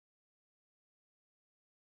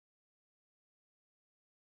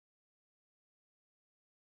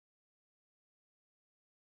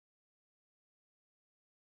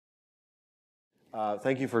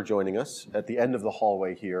Thank you for joining us at the end of the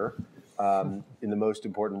hallway here in the most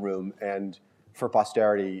important room. And for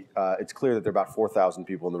posterity, it's clear that there are about 4,000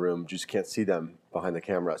 people in the room. You just can't see them behind the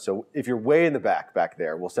camera. So if you're way in the back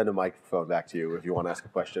there, we'll send a microphone back to you if you want to ask a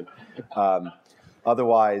question.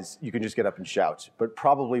 Otherwise, you can just get up and shout. But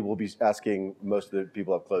probably we'll be asking most of the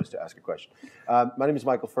people up close to ask a question. My name is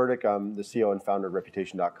Michael Fertik. I'm the CEO and founder of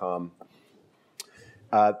Reputation.com.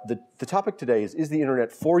 The topic today is the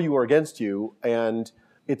internet for you or against you? And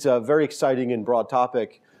it's a very exciting and broad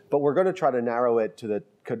topic, but we're going to try to narrow it to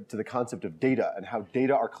the concept of data and how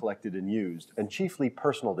data are collected and used, and chiefly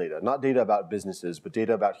personal data, not data about businesses, but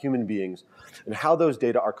data about human beings, and how those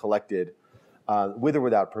data are collected with or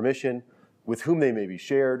without permission, with whom they may be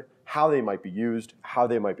shared, how they might be used, how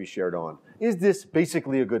they might be shared on. Is this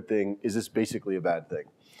basically a good thing? Is this basically a bad thing?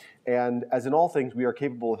 And as in all things, we are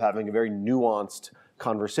capable of having a very nuanced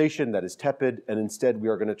conversation that is tepid, and instead we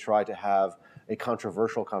are going to try to have a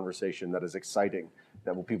controversial conversation that is exciting,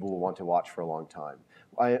 that people will want to watch for a long time.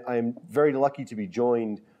 I am very lucky to be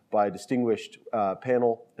joined by a distinguished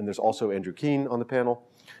panel, and there's also Andrew Keen on the panel.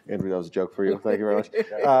 Andrew, that was a joke for you. Thank you very much.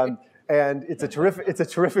 And it's a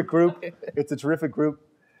terrific group. It's a terrific group.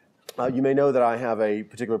 You may know that I have a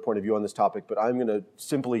particular point of view on this topic, but I'm going to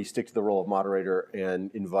simply stick to the role of moderator and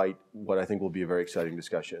invite what I think will be a very exciting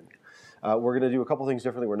discussion. We're going to do a couple things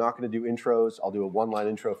differently. We're not going to do intros. I'll do a one-line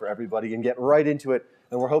intro for everybody and get right into it.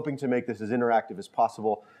 And we're hoping to make this as interactive as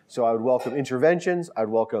possible. So I would welcome interventions. I'd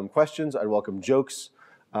welcome questions. I'd welcome jokes.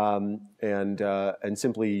 And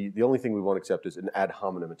simply, the only thing we won't accept is an ad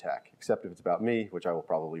hominem attack, except if it's about me, which I will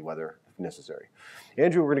probably weather if necessary.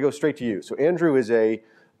 Andrew, we're going to go straight to you. So Andrew is a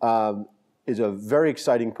very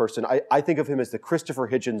exciting person. I think of him as the Christopher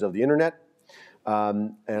Hitchens of the internet.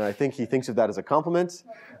 And I think he thinks of that as a compliment.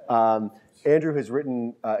 Andrew has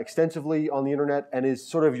written extensively on the internet and is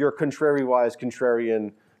sort of your contrary-wise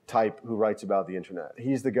contrarian type who writes about the internet.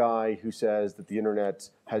 He's the guy who says that the internet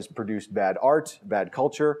has produced bad art, bad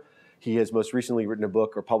culture. He has most recently written a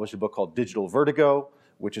book or published a book called Digital Vertigo,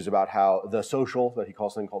 which is about how the social, that he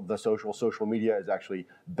calls something called the social media is actually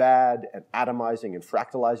bad and atomizing and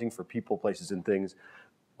fractalizing for people, places, and things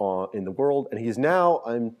in the world. And he is now,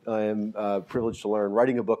 I am privileged to learn,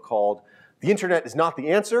 writing a book called The Internet is Not the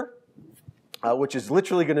Answer, which is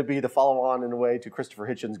literally going to be the follow-on in a way to Christopher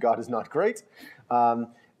Hitchens' God is Not Great.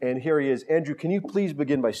 And here he is. Andrew, can you please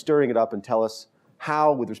begin by stirring it up and tell us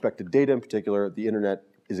how, with respect to data in particular, the internet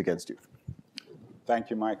is against you? Thank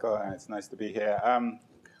you, Michael, and it's nice to be here.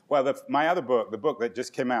 Well, my other book, the book that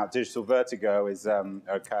just came out, Digital Vertigo, is a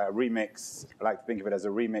remix. I like to think of it as a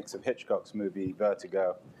remix of Hitchcock's movie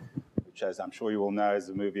Vertigo, which, as I'm sure you all know, is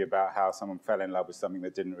a movie about how someone fell in love with something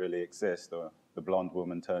that didn't really exist, or the blonde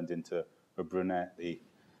woman turned into a brunette, the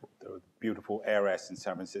beautiful heiress in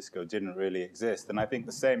San Francisco didn't really exist. And I think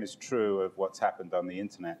the same is true of what's happened on the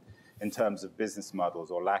internet in terms of business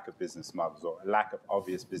models or lack of business models or lack of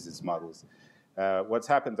obvious business models. What's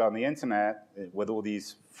happened on the internet with all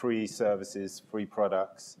these free services, free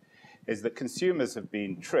products, is that consumers have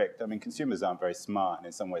been tricked. I mean, consumers aren't very smart, and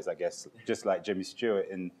in some ways, I guess, just like Jimmy Stewart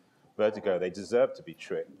in Vertigo, they deserve to be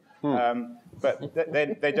tricked. But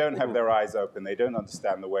they don't have their eyes open. They don't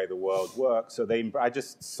understand the way the world works.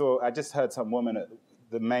 So I just heard some woman at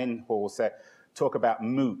the main hall talk about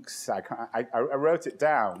MOOCs. I wrote it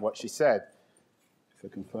down, what she said. If I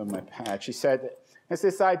confirm my pad, she said, it's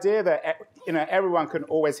this idea that everyone can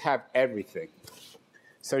always have everything.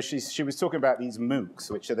 So she was talking about these MOOCs,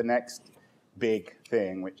 which are the next big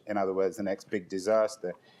thing, which, in other words, the next big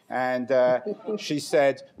disaster. And she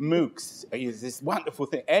said, MOOCs is this wonderful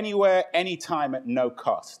thing, anywhere, anytime, at no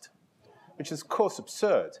cost, which is, of course,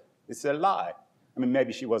 absurd. It's a lie. I mean,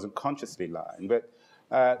 maybe she wasn't consciously lying, but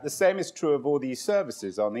the same is true of all these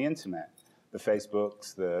services on the internet, the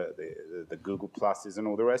Facebooks, the Google Pluses, and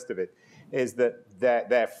all the rest of it, is that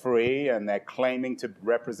they're free and they're claiming to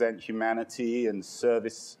represent humanity and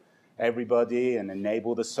service everybody and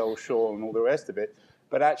enable the social and all the rest of it.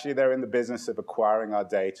 But actually, they're in the business of acquiring our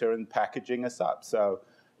data and packaging us up. So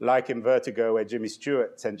like in Vertigo, where Jimmy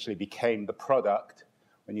Stewart essentially became the product,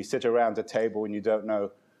 when you sit around a table and you don't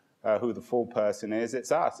know who the full person is,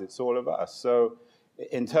 it's us. It's all of us. So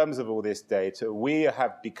in terms of all this data, we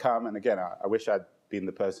have become, and again, I wish I'd been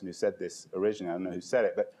the person who said this originally. I don't know who said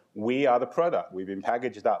it, but we are the product. We've been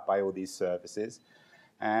packaged up by all these services.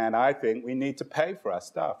 And I think we need to pay for our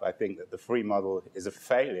stuff. I think that the free model is a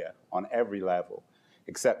failure on every level,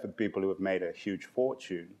 except for the people who have made a huge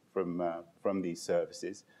fortune from these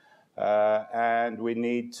services. And we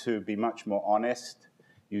need to be much more honest,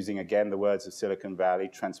 using, again, the words of Silicon Valley,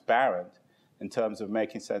 transparent, in terms of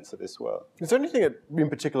making sense of this world. Is there anything that in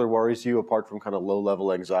particular worries you, apart from kind of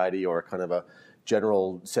low-level anxiety or kind of a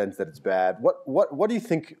general sense that it's bad? What do you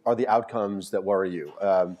think are the outcomes that worry you?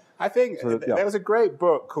 I think there was a great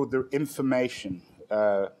book called The Information,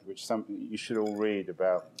 which you should all read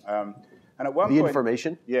about. And at one point, The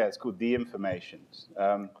Information? Yeah, it's called The Information. It's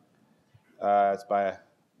by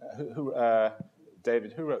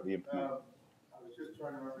David. Who wrote The Information? I was just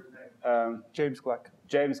trying to remember his name. James Gleick.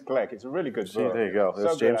 James Gleick. It's a really good book. There you go.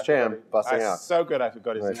 There's So James Cham busting out. So good I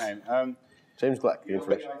forgot his name. James Gleick, The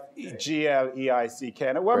Information. Gleick.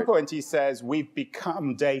 And at one point he says, we've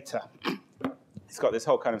become data. He's got this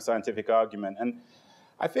whole kind of scientific argument. And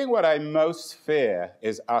I think what I most fear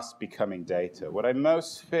is us becoming data. What I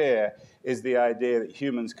most fear is the idea that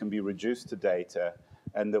humans can be reduced to data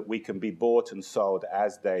and that we can be bought and sold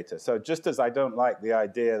as data. So just as I don't like the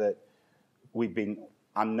idea that we've been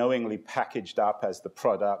unknowingly packaged up as the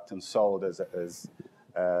product and sold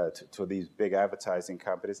to these big advertising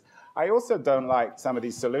companies, I also don't like some of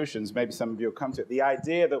these solutions, maybe some of you will come to it, the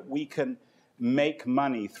idea that we can make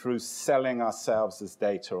money through selling ourselves as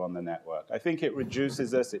data on the network. I think it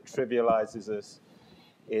reduces us, it trivializes us.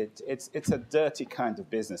 It's a dirty kind of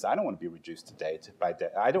business. I don't want to be reduced to data by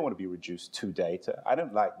data. I don't want to be reduced to data. I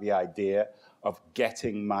don't like the idea of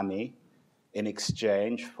getting money in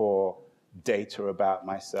exchange for data about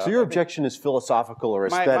myself. So your objection is philosophical or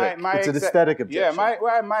aesthetic? It's an aesthetic objection.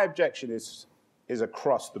 Yeah, my objection is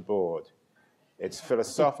across the board. It's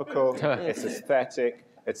philosophical, it's aesthetic,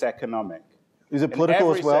 it's economic. Is it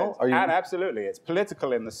political as well? And absolutely. It's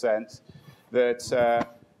political in the sense that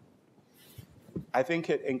I think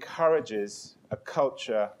it encourages a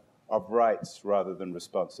culture of rights rather than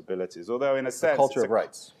responsibilities. Although in a sense, culture of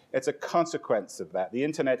rights. It's a consequence of that. The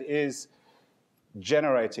internet is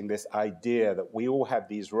generating this idea that we all have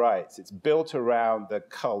these rights. It's built around the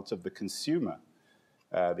cult of the consumer.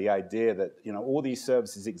 The idea that all these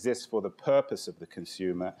services exist for the purpose of the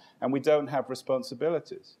consumer, and we don't have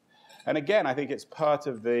responsibilities. And again, I think it's part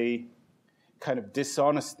of the kind of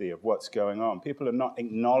dishonesty of what's going on. People are not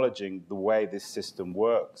acknowledging the way this system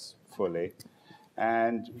works fully.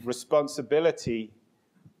 And responsibility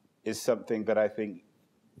is something that I think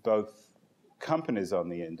both companies on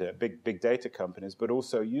the internet, big data companies, but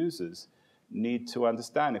also users need to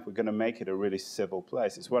understand if we're going to make it a really civil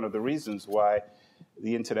place. It's one of the reasons why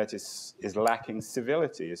the internet is lacking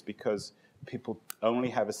civility, is because people only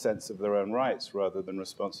have a sense of their own rights rather than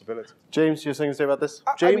responsibility. James, you have something to say about this?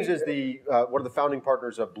 James is one of the founding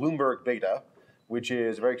partners of Bloomberg Beta, which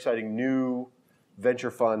is a very exciting new venture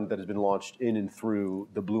fund that has been launched in and through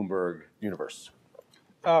the Bloomberg universe.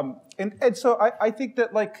 And so I think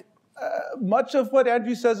that much of what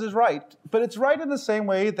Andrew says is right, but it's right in the same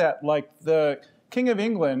way that the King of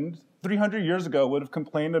England 300 years ago would have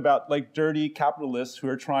complained about dirty capitalists who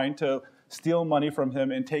are trying to steal money from him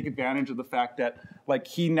and take advantage of the fact that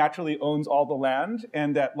he naturally owns all the land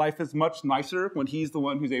and that life is much nicer when he's the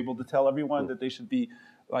one who's able to tell everyone that they should be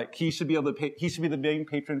he should be able to pay, he should be the main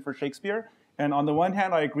patron for Shakespeare. And on the one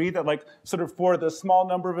hand, I agree that sort of for the small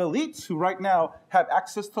number of elites who right now have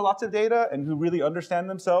access to lots of data and who really understand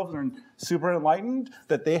themselves and are super enlightened,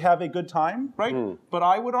 that they have a good time, right? But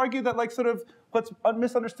I would argue that sort of what's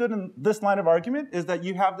misunderstood in this line of argument is that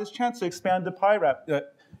you have this chance to expand the pie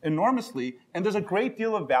enormously, and there's a great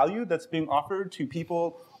deal of value that's being offered to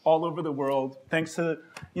people all over the world thanks to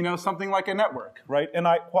something like a network, right? And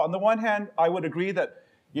on the one hand, I would agree that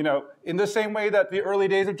in the same way that the early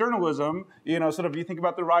days of journalism, sort of you think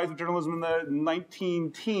about the rise of journalism in the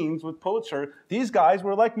 19-teens with Pulitzer, these guys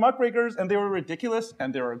were like muckrakers and they were ridiculous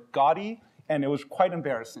and they were gaudy and it was quite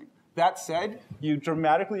embarrassing. That said, you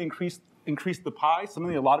dramatically increased the pie.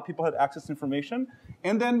 Suddenly a lot of people had access to information.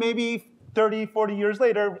 And then maybe 30, 40 years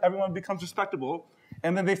later, everyone becomes respectable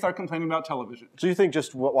and then they start complaining about television. So you think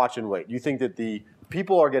just watch and wait. You think that the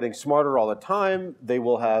people are getting smarter all the time. They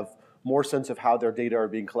will have more sense of how their data are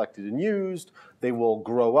being collected and used. They will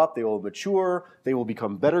grow up, they will mature, they will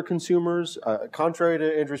become better consumers, contrary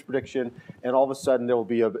to Andrew's prediction, and all of a sudden there will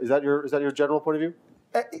be is that your general point of view?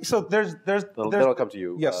 So that'll come to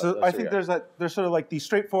you. Yes, so I think there's sort of the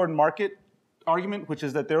straightforward market argument, which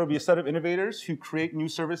is that there will be a set of innovators who create new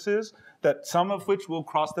services, that some of which will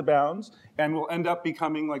cross the bounds and will end up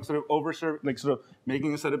becoming sort of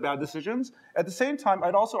making a set of bad decisions. At the same time,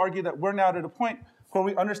 I'd also argue that we're now at a point where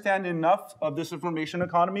we understand enough of this information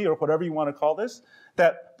economy, or whatever you want to call this,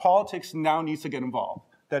 that politics now needs to get involved.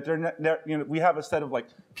 That we have a set of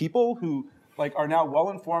people who are now well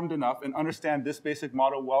informed enough and understand this basic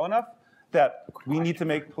model well enough that we need to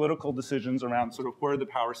make political decisions around sort of where the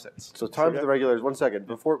power sits. So time for the regulators. 1 second.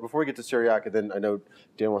 Before we get to Cyriac, and then I know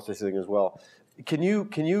Dan wants to say something as well. Can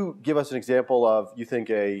you give us an example of, you think,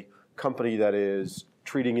 a company that is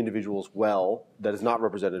treating individuals well, that is not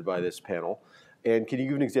represented by this panel? And can you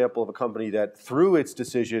give an example of a company that, through its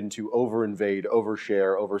decision to over-invade,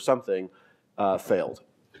 overshare over something, failed?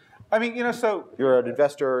 I mean, so you're an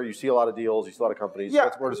investor. You see a lot of deals. You see a lot of companies. Yeah,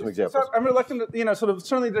 what are some examples? So I'm reluctant to, sort of,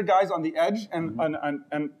 certainly the guys on the edge,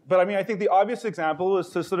 but I mean, I think the obvious example is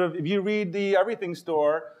to sort of, if you read the Everything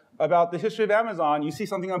Store about the history of Amazon, you see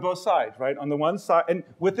something on both sides, right? On the one side, and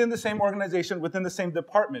within the same organization, within the same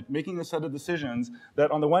department, making a set of decisions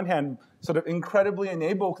that, on the one hand, sort of incredibly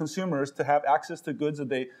enable consumers to have access to goods that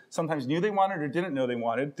they sometimes knew they wanted or didn't know they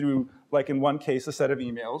wanted through, like in one case, a set of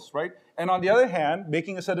emails, right? And on the other hand,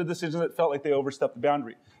 making a set of decisions that felt like they overstepped the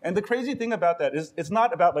boundary. And the crazy thing about that is it's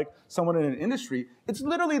not about like someone in an industry. It's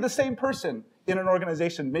literally the same person in an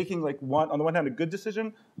organization making like on the one hand a good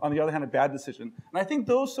decision, on the other hand a bad decision. And I think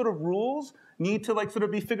those sort of rules need to like sort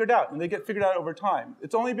of be figured out, and they get figured out over time.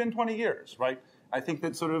 It's only been 20 years, right? I think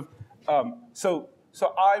that sort of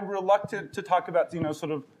so I'm reluctant to talk about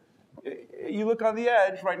sort of. You look on the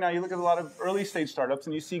edge right now, you look at a lot of early stage startups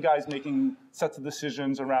and you see guys making sets of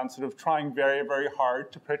decisions around sort of trying very, very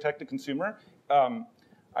hard to protect the consumer.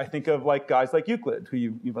 I think of like guys like Euclid, who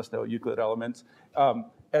you must know, Euclid Elements,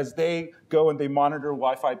 as they go and they monitor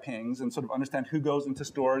Wi-Fi pings and sort of understand who goes into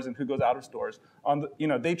stores and who goes out of stores.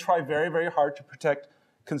 They try very, very hard to protect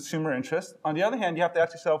consumer interests. On the other hand, you have to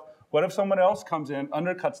ask yourself, what if someone else comes in,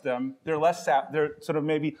 undercuts them? They're sort of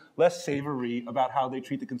maybe less savory about how they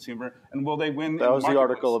treat the consumer, and will they win? That was the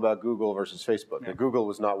article about Google versus Facebook. Yeah. Google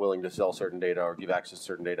was not willing to sell certain data or give access to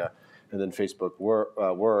certain data, and then Facebook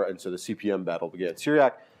were, and so the CPM battle began.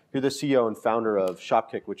 Cyriac, you're the CEO and founder of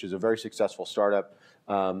Shopkick, which is a very successful startup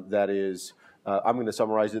that is. I'm going to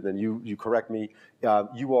summarize it, then you correct me.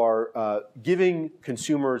 You are giving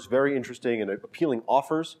consumers very interesting and appealing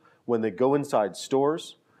offers when they go inside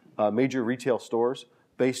stores. Major retail stores,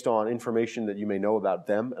 based on information that you may know about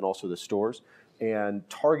them and also the stores, and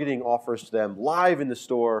targeting offers to them live in the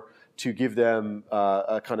store to give them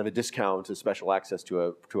a kind of a discount, a special access to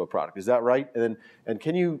a product. Is that right? And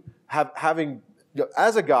can you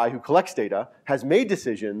as a guy who collects data, has made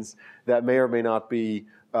decisions that may or may not be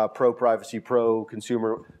pro-privacy,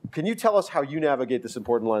 pro-consumer. Can you tell us how you navigate this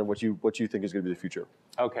important line, what you think is going to be the future?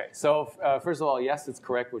 Okay, so first of all, yes, it's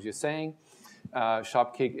correct what you're saying.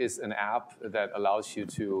 Shopkick is an app that allows you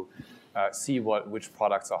to see which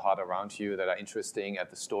products are hot around you that are interesting at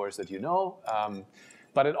the stores that you know.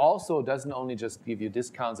 But it also doesn't only just give you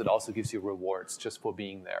discounts, it also gives you rewards just for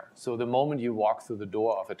being there. So the moment you walk through the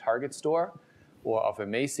door of a Target store or of a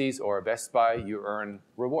Macy's or a Best Buy, you earn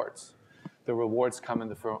rewards. The rewards come in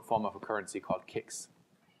the form of a currency called kicks.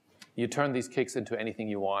 You turn these kicks into anything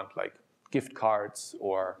you want, like gift cards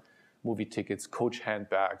or movie tickets, Coach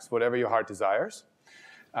handbags, whatever your heart desires.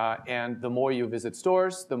 And the more you visit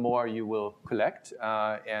stores, the more you will collect,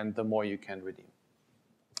 and the more you can redeem.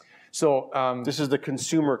 So this is the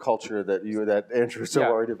consumer culture that Andrew is so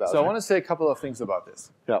worried about. So I want to say a couple of things about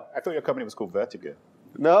this. Yeah. I thought your company was called Vertigo.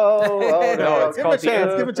 No, no, it's give him a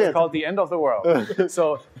chance. Give him a chance. It's called the end of the world.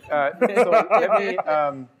 So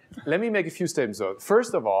let me make a few statements. Though.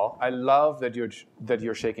 First of all, I love that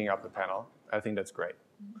you're shaking up the panel. I think that's great.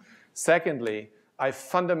 Secondly, I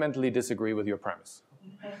fundamentally disagree with your premise.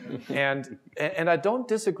 And I don't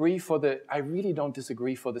disagree I really don't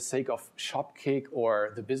disagree for the sake of Shopkick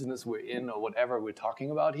or the business we're in or whatever we're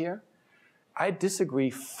talking about here. I disagree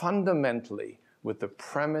fundamentally with the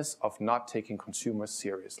premise of not taking consumers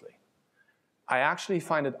seriously. I actually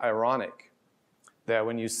find it ironic that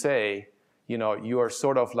when you say, you are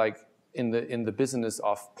sort of like in the business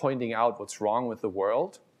of pointing out what's wrong with the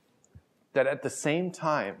world, that at the same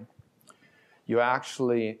time, you're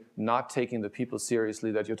actually not taking the people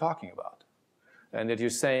seriously that you're talking about. And that you're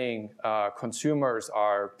saying consumers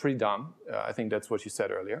are pretty dumb. I think that's what you said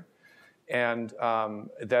earlier. And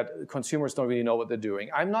that consumers don't really know what they're doing.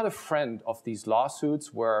 I'm not a friend of these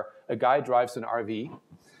lawsuits where a guy drives an RV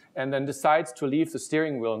and then decides to leave the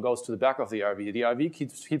steering wheel and goes to the back of the RV. The RV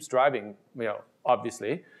keeps driving,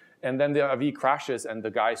 obviously. And then the RV crashes and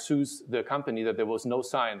the guy sues the company that there was no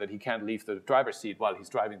sign that he can't leave the driver's seat while he's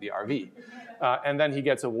driving the RV. And then he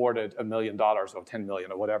gets awarded $1 million or $10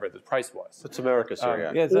 million or whatever the price was. It's America,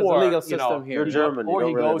 Cyriac. Yes, that's a legal system here. You're German. Or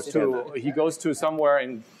he goes to somewhere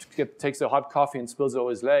and takes a hot coffee and spills it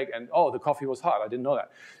over his leg and, the coffee was hot. I didn't know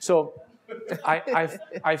that. So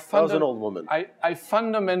that was an old woman. I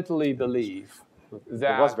fundamentally believe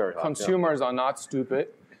that consumers are not stupid.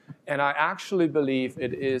 And I actually believe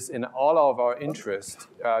it is in all of our interest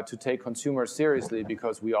to take consumers seriously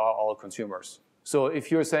because we are all consumers. So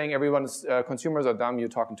if you're saying consumers are dumb, you're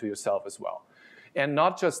talking to yourself as well. And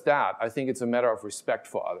not just that, I think it's a matter of respect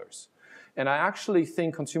for others. And I actually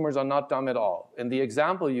think consumers are not dumb at all. And the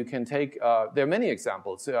example you can take, there are many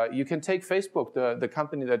examples. You can take Facebook, the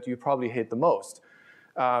company that you probably hate the most,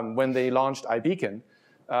 when they launched iBeacon.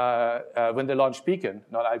 When they launched Beacon,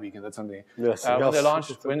 not iBeacon, that's something. Yes,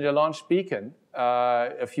 when they launched Beacon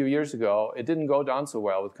a few years ago, it didn't go down so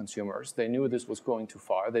well with consumers. They knew this was going too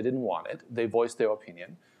far. They didn't want it. They voiced their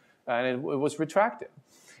opinion, and it was retracted.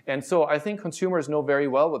 And so I think consumers know very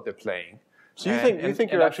well what they're playing. So you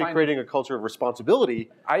think you're actually creating a culture of responsibility,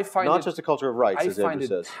 not just a culture of rights, as Andrew says.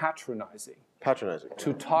 I find it patronizing. Patronizing.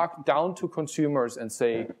 To talk down to consumers and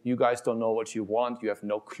say, you guys don't know what you want, you have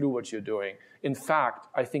no clue what you're doing. In fact,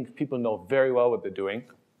 I think people know very well what they're doing,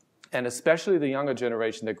 and especially the younger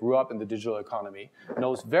generation that grew up in the digital economy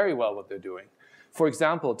knows very well what they're doing. For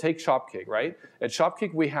example, take Shopkick, right? At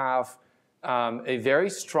Shopkick, we have a very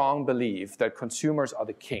strong belief that consumers are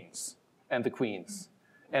the kings and the queens,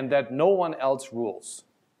 and that no one else rules.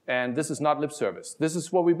 And this is not lip service. This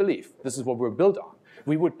is what we believe. This is what we're built on.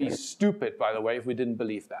 We would be stupid, by the way, if we didn't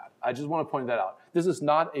believe that. I just want to point that out. This is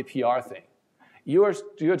not a PR thing. You're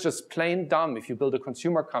just plain dumb if you build a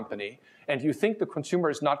consumer company and you think the consumer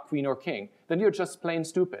is not queen or king. Then you're just plain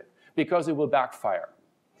stupid because it will backfire.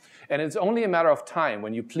 And it's only a matter of time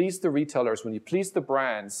when you please the retailers, when you please the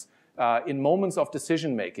brands, in moments of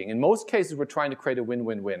decision making. In most cases, we're trying to create a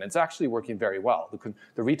win-win-win. It's actually working very well.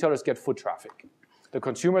 The retailers get foot traffic. The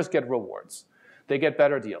consumers get rewards. They get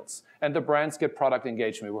better deals. And the brands get product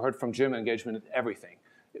engagement. We heard from Jim, engagement in everything.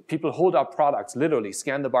 People hold up products, literally,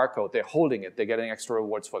 scan the barcode. They're holding it. They're getting extra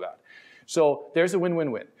rewards for that. So there's a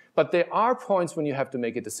win-win-win. But there are points when you have to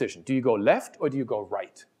make a decision. Do you go left or do you go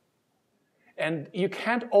right? And you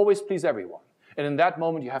can't always please everyone. And in that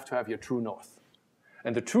moment, you have to have your true north.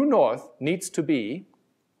 And the true north needs to be,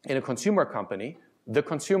 in a consumer company, the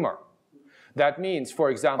consumer. That means, for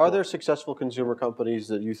example... Are there successful consumer companies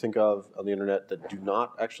that you think of on the internet that do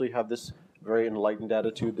not actually have this very enlightened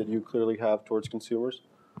attitude that you clearly have towards consumers?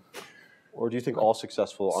 Or do you think all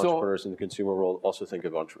successful entrepreneurs in the consumer world also think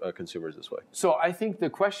of consumers this way? So I think the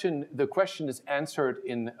question is answered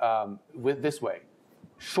with this way.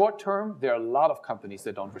 Short term, there are a lot of companies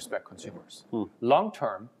that don't respect consumers. Long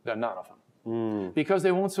term, there are none of them. Because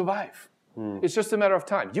they won't survive. It's just a matter of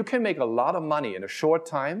time. You can make a lot of money in a short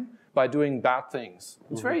time by doing bad things.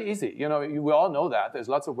 It's very easy. You know, we all know that. There's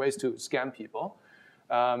lots of ways to scam people.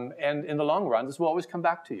 And in the long run, this will always come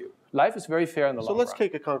back to you. Life is very fair in the long run. So let's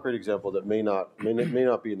take a concrete example that may not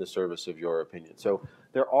be in the service of your opinion. So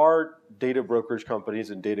there are data brokerage companies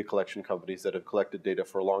and data collection companies that have collected data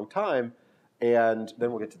for a long time, and then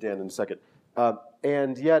we'll get to Dan in a second.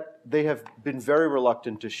 And yet they have been very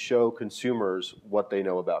reluctant to show consumers what they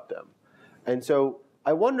know about them. And so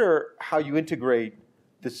I wonder how you integrate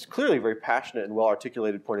this clearly very passionate and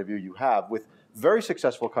well-articulated point of view you have with very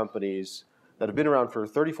successful companies that have been around for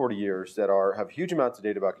 30, 40 years, that have huge amounts of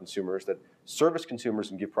data about consumers, that service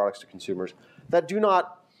consumers and give products to consumers, that do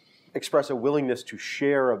not express a willingness to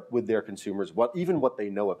share with their consumers even what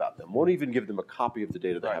they know about them, won't even give them a copy of the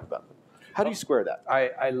data they have about them. How do you square that?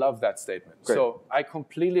 I love that statement. Great. So I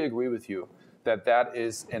completely agree with you that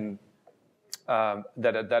is a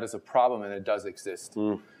problem, and it does exist.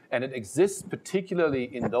 And it exists particularly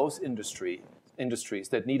in those industries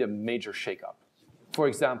that need a major shakeup. For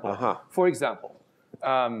example,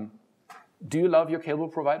 do you love your cable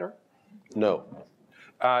provider? No.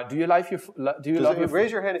 Do you love your?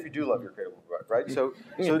 Raise your hand if you do love your cable provider, right? So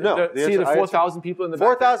no. See the 4,000 people in the back.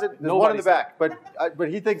 4,000. There's one in the back, but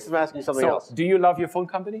he thinks I'm asking something else. Do you love your phone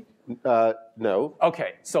company? No.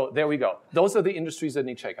 Okay, so there we go. Those are the industries that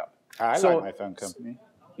need shakeup. I like my phone company.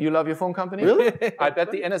 You love your phone company? Really? I bet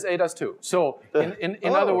the NSA does too. So in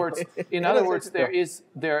other words,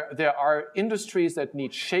 there are industries that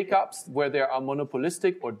need shakeups where there are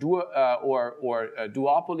monopolistic or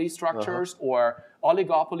duopoly structures or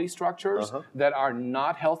oligopoly structures that are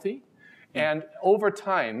not healthy. And over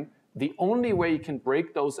time, the only way you can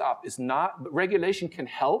break those up is regulation can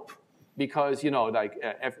help. Because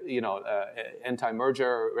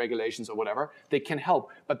anti-merger regulations or whatever, they can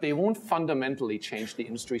help, but they won't fundamentally change the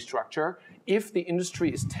industry structure if the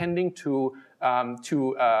industry is tending to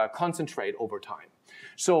concentrate over time.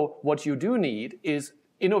 So what you do need is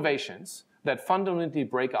innovations that fundamentally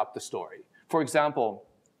break up the story. For example,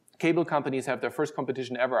 cable companies have their first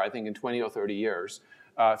competition ever, I think, in 20 or 30 years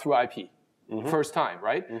through IP. first time,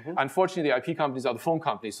 right? Unfortunately, the IP companies are the phone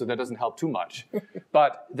companies, so that doesn't help too much.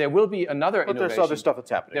 But there will be another innovation. There's other stuff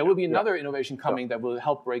that's happening. There will be another innovation coming that will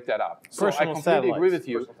help break that up. So I Personal completely agree satellites. with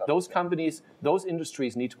you. Those companies, those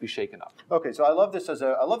industries need to be shaken up. Okay, so I love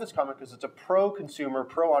this comment because it's a pro-consumer,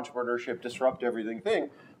 pro-entrepreneurship, disrupt everything thing,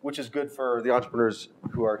 which is good for the entrepreneurs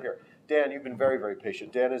who are here. Dan, you've been very, very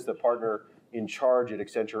patient. Dan is the partner in charge at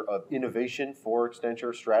Accenture of innovation for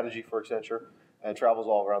Accenture, strategy for Accenture, and travels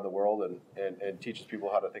all around the world and teaches people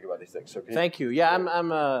how to think about these things. So Thank you. Yeah,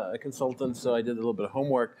 I'm a consultant, so I did a little bit of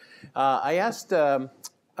homework. I asked one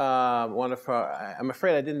of our, I'm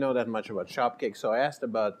afraid I didn't know that much about Shopkick, so I asked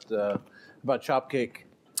about Shopkick,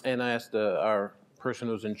 and I asked our person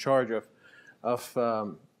who's in charge of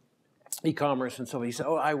e-commerce, and so he said,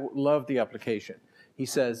 oh, I love the application. He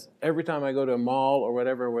says, every time I go to a mall or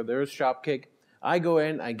whatever where there's Shopkick, I go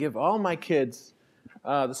in, I give all my kids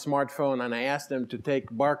the smartphone, and I ask them to take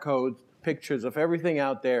barcodes, pictures of everything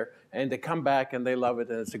out there, and they come back and they love it,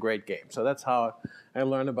 and it's a great game. So that's how I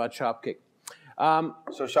learned about Shopkick.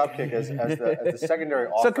 So Shopkick as the secondary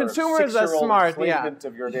offer, so consumers are smart,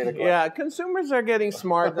 of your data collection. Yeah, consumers are getting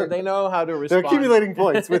smart, and they know how to respond. They're accumulating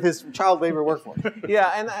points with his child labor workforce.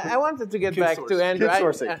 Yeah, and I wanted to get back to Andrew. Kid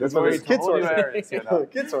sourcing. That's what it is. Kid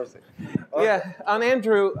sourcing. Kid sourcing. Yeah, on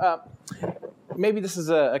Andrew, maybe this is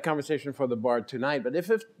a conversation for the bar tonight, but if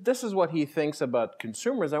this is what he thinks about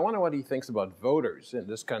consumers, I wonder what he thinks about voters in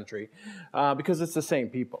this country, because it's the same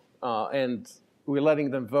people. And we're letting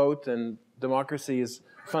them vote, and democracy is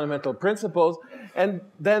fundamental principles, and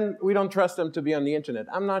then we don't trust them to be on the internet.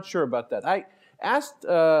 I'm not sure about that. I asked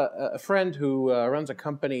a friend who runs a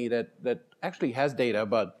company that actually has data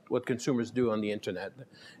about what consumers do on the internet,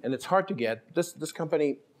 and it's hard to get. This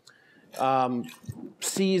company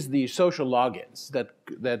sees the social logins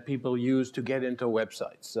that people use to get into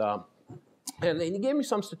websites. And he gave me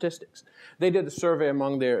some statistics. They did a survey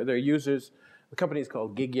among their users. The company is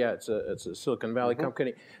called Gigya. It's a Silicon Valley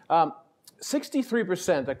company.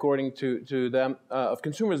 63%, according to them, of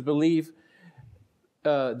consumers believe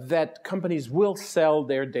that companies will sell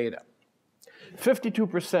their data.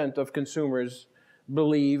 52% of consumers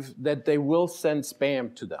believe that they will send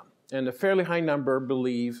spam to them. And a fairly high number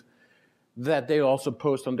believe that they also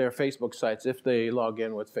post on their Facebook sites if they log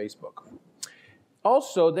in with Facebook.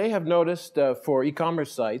 Also, they have noticed for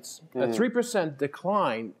e-commerce sites a 3%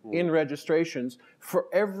 decline in registrations for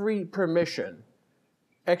every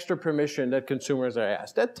extra permission that consumers are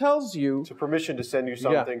asked. That tells you... So permission to send you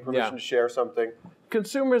something, permission to share something.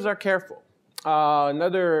 Consumers are careful.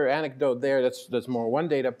 Another anecdote there, that's more one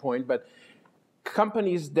data point, but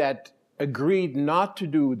companies that agreed not to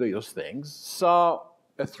do those things saw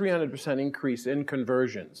a 300% increase in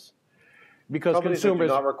conversions. Because companies consumers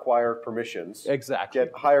that do not require permissions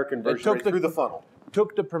get higher conversion rate through the funnel.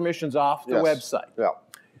 Took the permissions off the website. Yeah.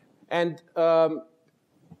 And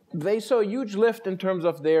they saw a huge lift in terms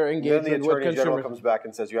of their engagement with consumers. Then the Attorney General comes back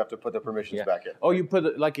and says you have to put the permissions back in. Oh, you put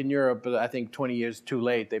it, like in Europe, I think 20 years too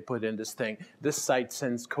late, they put in this thing. This site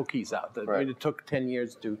sends cookies out. I mean, it took 10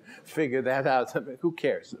 years to figure that out. I mean, who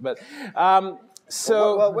cares? But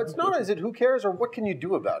so... Well, what's not, is it who cares or what can you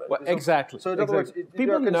do about it? Well, exactly. So in other words,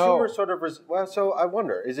 people consumers know. sort of... Well, so I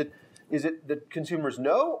wonder, is it that consumers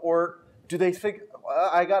know, or do they think,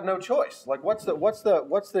 I got no choice? Like, what's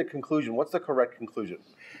the conclusion? What's the correct conclusion?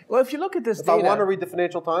 Well, if you look at this data... If I want to read the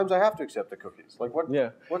Financial Times, I have to accept the cookies. Like,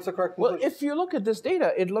 what's the correct conclusion? Well, if you look at this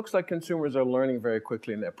data, it looks like consumers are learning very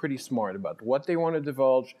quickly, and they're pretty smart about what they want to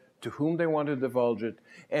divulge, to whom they want to divulge it,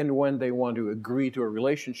 and when they want to agree to a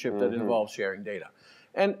relationship that involves sharing data.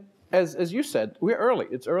 And as you said, we're early.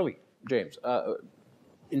 It's early, James.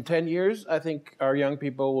 In 10 years, I think our young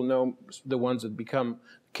people will know, the ones that become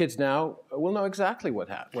kids now will know exactly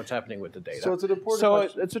what's happening with the data. So it's an important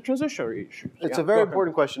question. It's a transitional issue. It's a very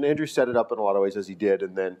important question. Andrew set it up in a lot of ways as he did,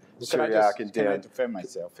 and then Cyriac and Dan. Can I defend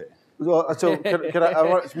myself here? Well, so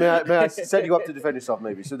may I set you up to defend yourself,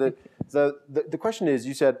 maybe? So the question is,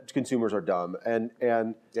 you said consumers are dumb, and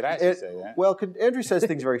did I actually say that? Well, Andrew says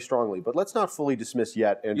things very strongly, but let's not fully dismiss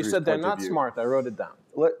yet Andrew's You said they're point of not view. smart. I wrote it down.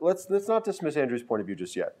 Let's not dismiss Andrew's point of view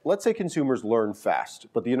just yet. Let's say consumers learn fast,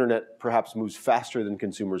 but the internet perhaps moves faster than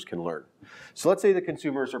consumers can learn. So let's say that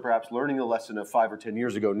consumers are perhaps learning the lesson of 5 or 10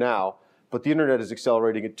 years ago now, but the internet is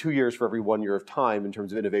accelerating at 2 years for every 1 year of time in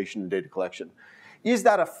terms of innovation and data collection. Is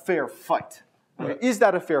that a fair fight? Is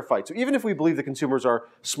that a fair fight? So even if we believe that consumers are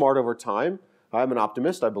smart over time, I'm an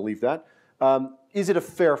optimist, I believe that, is it a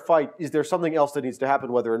fair fight? Is there something else that needs to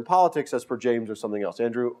happen, whether in politics, as per James, or something else?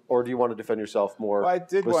 Andrew, or do you want to defend yourself more I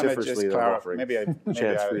did want to vociferously just than clarify, offering maybe I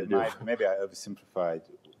chance for you to do? maybe I oversimplified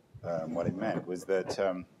what it meant, was that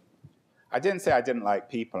I didn't say I didn't like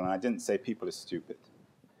people, and I didn't say people are stupid.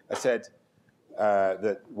 I said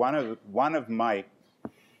that one of my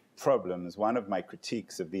problems, one of my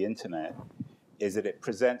critiques of the internet is that it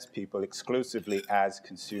presents people exclusively as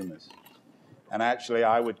consumers. And actually,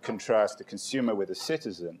 I would contrast a consumer with a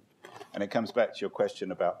citizen. And it comes back to your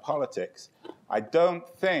question about politics. I don't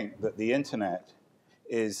think that the internet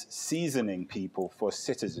is seasoning people for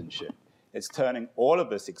citizenship. It's turning all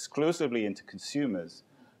of us exclusively into consumers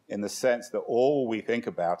in the sense that all we think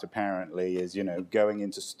about, apparently, is, you know, going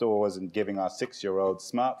into stores and giving our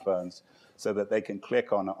 6-year-olds smartphones so that they can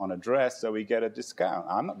click on a dress so we get a discount.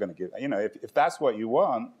 I'm not going to give, you know, if that's what you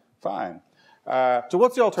want, fine. So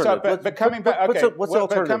what's the alternative? So, but coming back, okay, what's the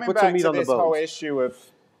alternative? Coming What's back the meat to on the this bones? whole issue of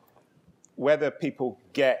whether people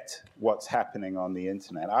get what's happening on the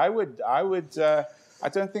internet, I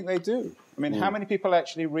don't think they do. I mean, how many people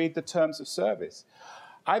actually read the terms of service?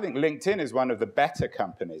 I think LinkedIn is one of the better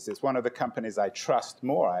companies. It's one of the companies I trust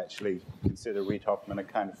more. I actually consider Reid Hoffman a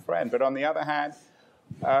kind of friend. But on the other hand,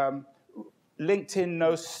 LinkedIn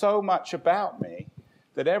knows so much about me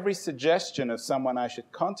that every suggestion of someone I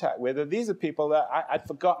should contact with, these are people that I'd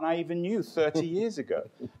forgotten I even knew 30 years ago.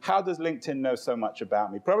 How does LinkedIn know so much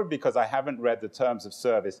about me? Probably because I haven't read the terms of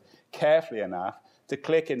service carefully enough to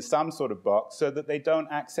click in some sort of box so that they don't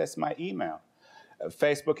access my email.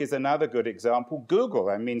 Facebook is another good example. Google,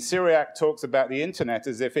 I mean, Cyriac talks about the internet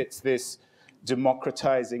as if it's this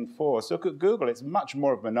democratizing force. Look at Google. It's much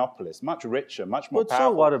more of a monopolist, much richer, much more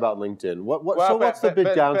powerful. So what about LinkedIn? What's the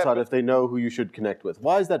big downside if they know who you should connect with?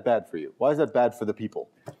 Why is that bad for you? Why is that bad for the people?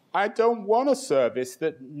 I don't want a service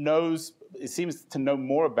that knows, it seems to know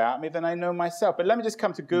more about me than I know myself. But let me just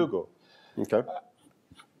come to Google. Okay.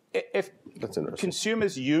 If That's interesting.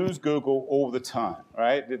 Consumers use Google all the time,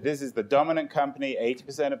 right? This is the dominant company,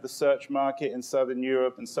 80% of the search market in Southern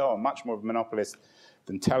Europe and so on, much more of a monopolist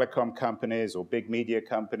than telecom companies or big media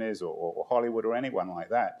companies or Hollywood or anyone like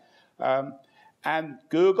that. And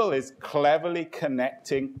Google is cleverly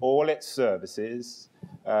connecting all its services,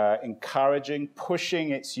 encouraging, pushing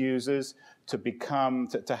its users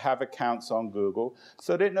to have accounts on Google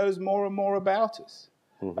so that it knows more and more about us.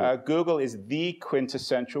 Google is the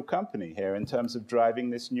quintessential company here in terms of driving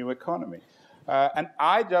this new economy. And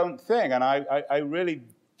I don't think, and I really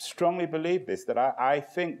strongly believe this, that I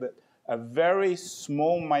think that a very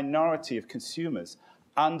small minority of consumers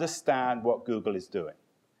understand what Google is doing.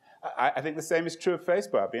 I think the same is true of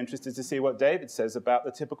Facebook. I'd be interested to see what David says about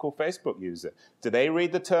the typical Facebook user. Do they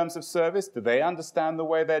read the terms of service? Do they understand the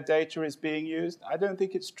way their data is being used? I don't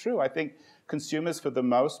think it's true. I think consumers, for the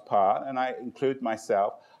most part, and I include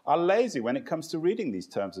myself, are lazy when it comes to reading these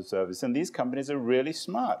terms of service, and these companies are really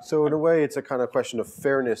smart. So in a way, it's a kind of question of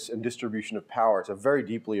fairness and distribution of power. It's a very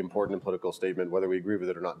deeply important and political statement, whether we agree with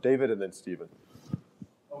it or not. David, and then Stephen.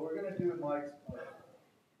 Oh, we're going to do it, Mike.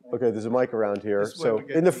 Okay, there's a mic around here. So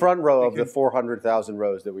in the front row of the 400,000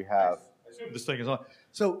 rows that we have. I assume this thing is on.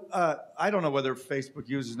 So I don't know whether Facebook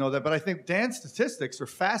users know that, but I think Dan's statistics are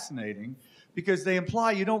fascinating because they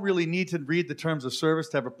imply you don't really need to read the terms of service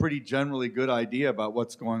to have a pretty generally good idea about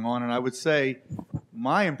what's going on. And I would say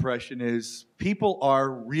my impression is people are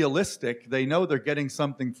realistic. They know they're getting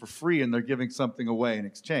something for free and they're giving something away in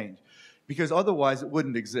exchange, because otherwise it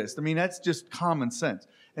wouldn't exist. I mean, that's just common sense.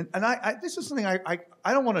 And this is something I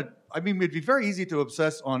don't want to, I mean, it'd be very easy to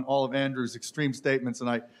obsess on all of Andrew's extreme statements,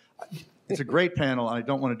 and it's a great panel, and I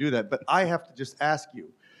don't want to do that, but I have to just ask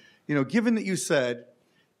you, given that you said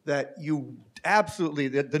that you absolutely,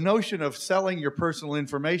 the notion of selling your personal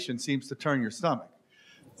information seems to turn your stomach.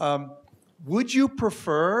 Would you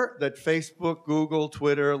prefer that Facebook, Google,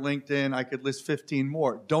 Twitter, LinkedIn, I could list 15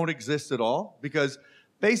 more, don't exist at all? Because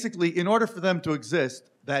basically, in order for them to exist,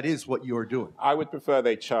 that is what you're doing. I would prefer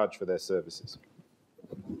they charge for their services.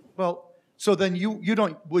 Well, so then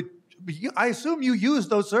I assume you use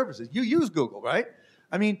those services. You use Google, right?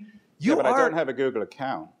 I mean, but I don't have a Google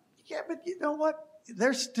account. Yeah, but you know what?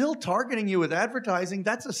 They're still targeting you with advertising.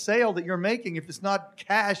 That's a sale that you're making. If it's not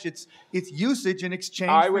cash, it's usage in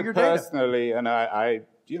exchange for your data. I would personally, and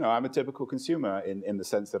I'm a typical consumer in the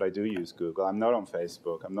sense that I do use Google. I'm not on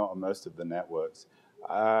Facebook. I'm not on most of the networks.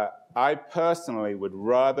 I personally would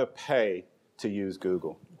rather pay to use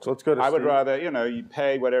Google. So let's go to I would rather, you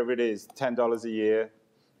pay whatever it is, $10 a year,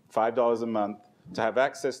 $5 a month, to have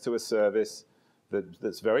access to a service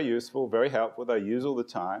that's very useful, very helpful, that I use all the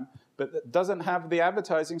time, but that doesn't have the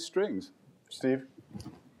advertising strings. Steve?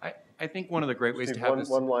 I think one of the great ways Steve, to have this...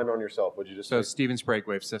 One line on yourself, would you just So say? Stephen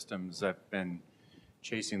Sprague-Wave Systems have been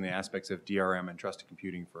chasing the aspects of DRM and trusted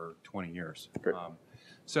computing for 20 years. Great.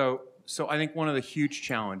 So I think one of the huge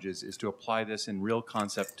challenges is to apply this in real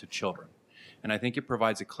concept to children. And I think it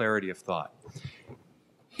provides a clarity of thought.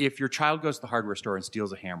 If your child goes to the hardware store and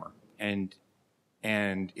steals a hammer and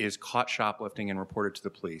is caught shoplifting and reported to the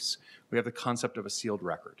police, we have the concept of a sealed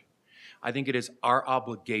record. I think it is our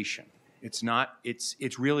obligation. It's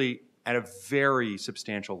really at a very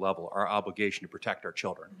substantial level our obligation to protect our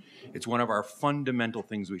children. It's one of our fundamental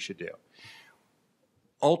things we should do.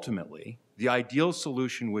 Ultimately, the ideal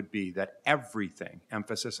solution would be that everything,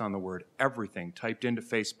 emphasis on the word everything, typed into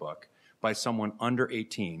Facebook by someone under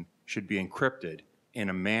 18 should be encrypted in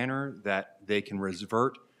a manner that they can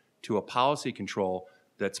revert to a policy control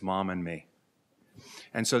that's mom and me.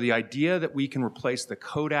 And so the idea that we can replace the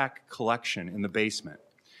Kodak collection in the basement.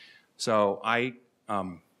 So I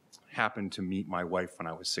happened to meet my wife when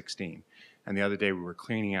I was 16. And the other day we were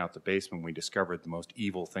cleaning out the basement. We discovered the most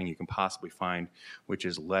evil thing you can possibly find, which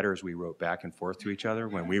is letters we wrote back and forth to each other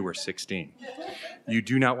when we were 16. You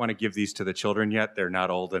do not want to give these to the children yet. They're not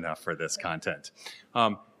old enough for this content.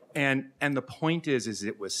 And the point is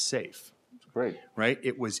it was safe. Great. Right?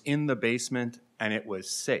 It was in the basement and it was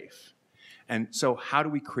safe. And so how do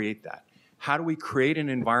we create that? How do we create an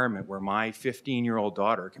environment where my 15-year-old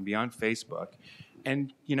daughter can be on Facebook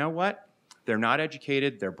and you know what? They're not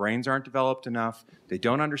educated, their brains aren't developed enough, they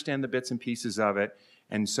don't understand the bits and pieces of it,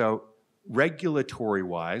 and so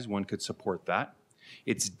regulatory-wise, one could support that.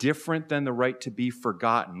 It's different than the right to be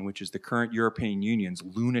forgotten, which is the current European Union's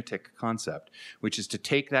lunatic concept, which is to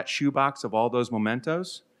take that shoebox of all those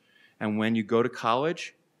mementos, and when you go to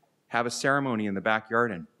college, have a ceremony in the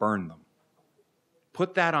backyard and burn them.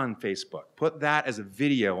 Put that on Facebook. Put that as a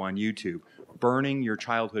video on YouTube, burning your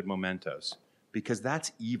childhood mementos, because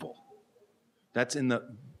that's evil. That's in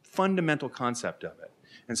the fundamental concept of it.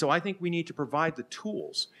 And so I think we need to provide the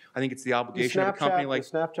tools. I think it's the obligation of a company like...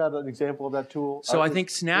 Is Snapchat an example of that tool? So I think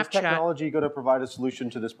Snapchat... Is technology going to provide a solution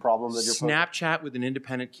to this problem that you're posing? Snapchat with an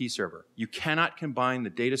independent key server. You cannot combine the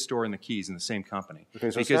data store and the keys in the same company.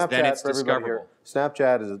 Okay, so because Snapchat, then it's for everybody here,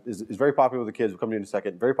 discoverable. Snapchat is very popular with the kids. We'll come to you in a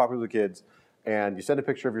second. Very popular with the kids. And you send a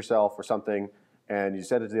picture of yourself or something, and you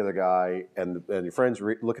send it to the other guy, and your friends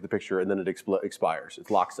look at the picture, and then it expires.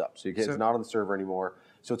 It locks up. So it's not on the server anymore.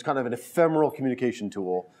 So it's kind of an ephemeral communication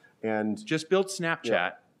tool. And just build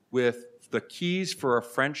Snapchat with the keys for a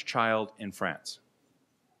French child in France.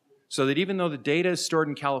 So that even though the data is stored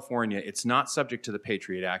in California, it's not subject to the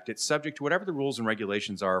Patriot Act. It's subject to whatever the rules and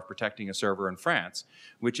regulations are of protecting a server in France,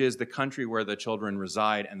 which is the country where the children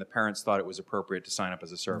reside and the parents thought it was appropriate to sign up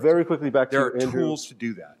as a server. Very quickly back to you, Andrew. There are tools to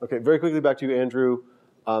do that. Okay, very quickly back to you, Andrew.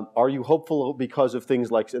 Are you hopeful because of things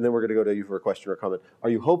like, and then we're going to go to you for a question or a comment. Are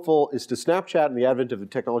you hopeful, is to Snapchat and the advent of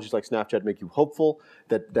technologies like Snapchat make you hopeful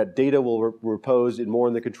that data will repose more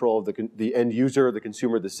in the control of the end user, the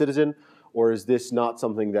consumer, the citizen? Or is this not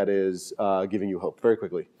something that is giving you hope? Very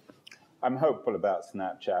quickly. I'm hopeful about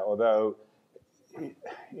Snapchat, although,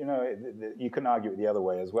 you know, you can argue it the other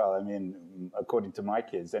way as well. I mean, according to my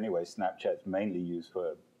kids anyway, Snapchat's mainly used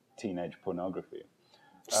for teenage pornography.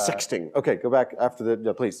 Sexting. Okay, go back after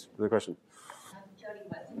the, please, the question.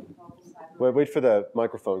 Wait for the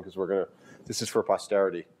microphone because we're going to, this is for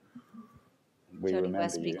posterity. Jody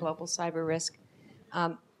Westby, Global Cyber Risk.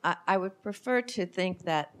 I would prefer to think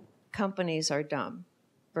that companies are dumb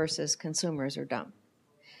versus consumers are dumb.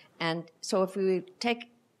 And so if we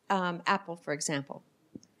take Apple, for example,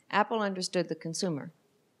 Apple understood the consumer.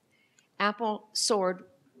 Apple soared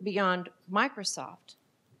beyond Microsoft,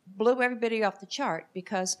 blew everybody off the chart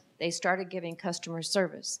because they started giving customer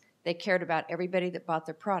service. They cared about everybody that bought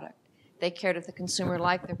their product. They cared if the consumer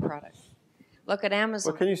liked their product. Look at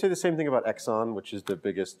Amazon. Well, can you say the same thing about Exxon, which is the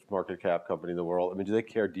biggest market cap company in the world? I mean, do they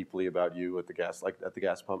care deeply about you at the gas, like at the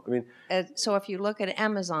gas pump? I mean, so if you look at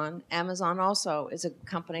Amazon, Amazon also is a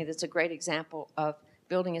company that's a great example of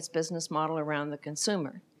building its business model around the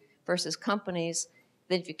consumer versus companies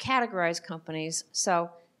that if you categorize companies,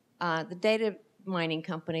 so the data mining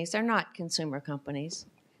companies, they're not consumer companies.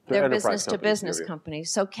 They're business-to-business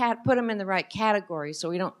companies. So put them in the right category so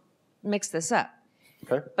we don't mix this up.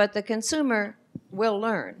 Okay. But the consumer will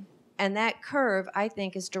learn. And that curve, I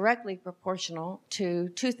think, is directly proportional to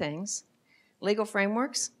two things, legal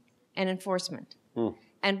frameworks and enforcement.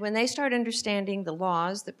 And when they start understanding the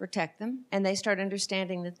laws that protect them, and they start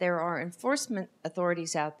understanding that there are enforcement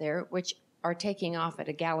authorities out there which are taking off at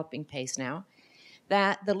a galloping pace now,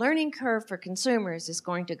 that the learning curve for consumers is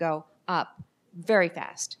going to go up very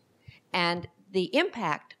fast. And the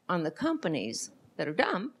impact on the companies that are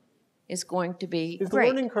dumb is going to be Is great.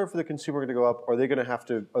 the learning curve for the consumer going to go up? Are they going to have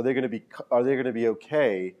to? Are they going to be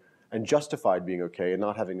okay and justified being okay and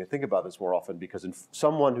not having to think about this more often because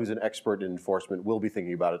someone who's an expert in enforcement will be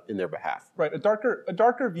thinking about it in their behalf. Right. A darker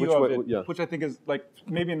view of it, which I think is like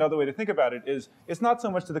maybe another way to think about it, is it's not so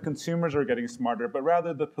much that the consumers are getting smarter, but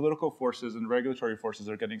rather the political forces and regulatory forces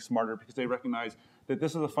are getting smarter because they recognize that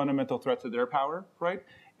this is a fundamental threat to their power, right?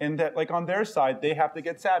 And that, like, on their side, they have to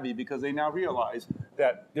get savvy because they now realize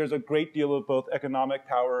that there's a great deal of both economic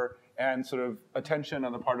power and sort of attention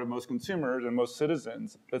on the part of most consumers and most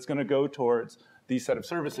citizens that's going to go towards these set of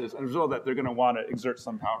services. And as a result of that, they're going to want to exert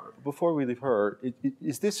some power. Before we leave her,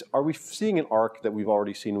 are we seeing an arc that we've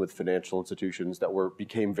already seen with financial institutions that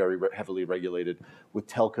became very heavily regulated, with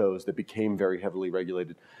telcos that became very heavily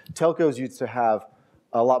regulated? Telcos used to have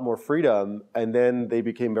a lot more freedom, and then they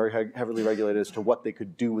became very heavily regulated as to what they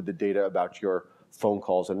could do with the data about your phone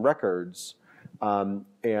calls and records.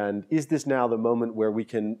 And is this now the moment where we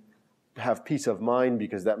can have peace of mind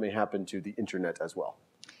because that may happen to the internet as well?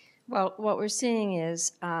 Well, what we're seeing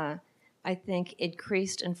is, I think,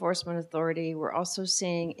 increased enforcement authority. We're also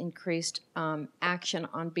seeing increased action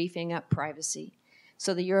on beefing up privacy.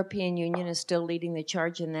 So the European Union is still leading the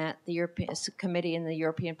charge in that. The European Committee in the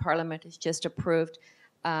European Parliament has just approved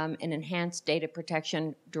an enhanced data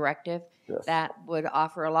protection directive that would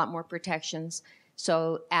offer a lot more protections.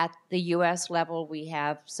 So at the U.S. level, we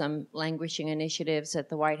have some languishing initiatives at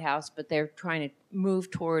the White House, but they're trying to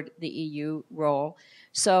move toward the EU role.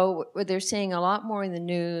 So they're seeing a lot more in the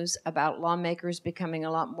news about lawmakers becoming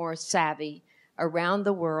a lot more savvy around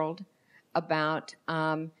the world about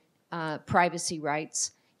privacy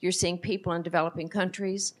rights. You're seeing people in developing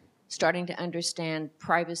countries starting to understand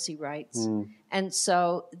privacy rights. And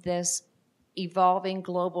so this evolving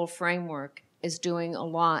global framework is doing a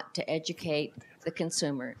lot to educate the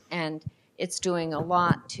consumer. And it's doing a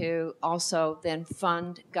lot to also then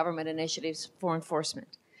fund government initiatives for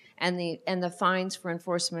enforcement. And the fines for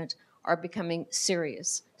enforcement are becoming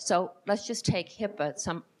serious. So let's just take HIPAA.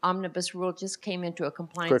 Some omnibus rule just came into a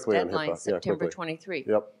compliance deadline, September 23.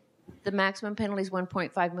 Yep. The maximum penalty is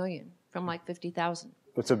 $1.5 million from like 50,000.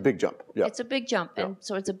 It's a big jump. Yeah. It's a big jump, and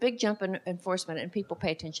so it's a big jump in enforcement, and people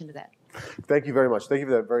pay attention to that. Thank you very much. Thank you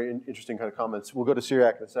for that very interesting kind of comments. We'll go to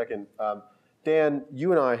Cyriac in a second. Dan,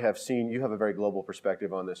 you and I have seen, you have a very global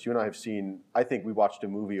perspective on this. You and I have seen, I think we watched a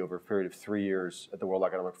movie over a period of 3 years at the World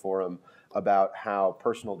Economic Forum about how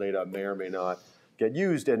personal data may or may not get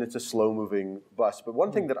used, and it's a slow-moving bus. But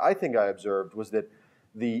one thing that I think I observed was that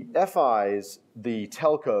the FIs, the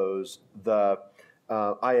telcos, the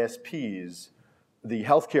ISPs, the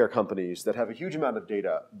healthcare companies that have a huge amount of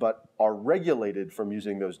data but are regulated from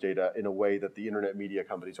using those data in a way that the internet media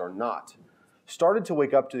companies are not, started to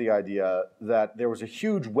wake up to the idea that there was a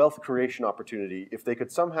huge wealth creation opportunity if they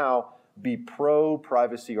could somehow be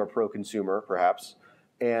pro-privacy or pro-consumer, perhaps,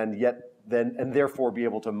 and therefore be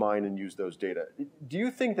able to mine and use those data. Do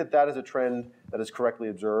you think that that is a trend that is correctly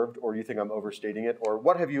observed, or do you think I'm overstating it? Or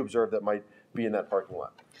what have you observed that might be in that parking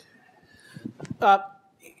lot?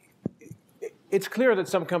 It's clear that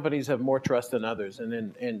some companies have more trust than others.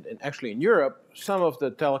 And actually in Europe, some of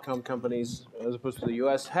the telecom companies, as opposed to the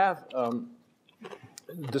US, have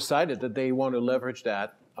decided that they want to leverage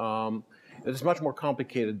that. It's much more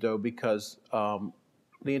complicated, though, because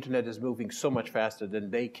the internet is moving so much faster than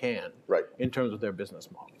they can in terms of their business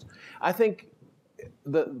models. I think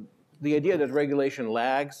the idea that regulation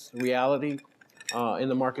lags reality in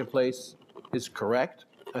the marketplace is correct.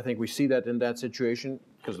 I think we see that in that situation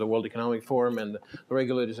because the World Economic Forum and the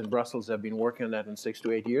regulators in Brussels have been working on that in 6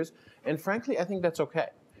 to 8 years. And frankly, I think that's okay.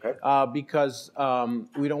 Because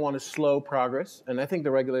we don't want to slow progress. And I think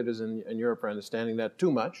the regulators in Europe are understanding that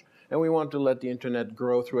too much. And we want to let the internet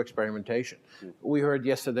grow through experimentation. We heard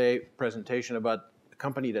yesterday a presentation about a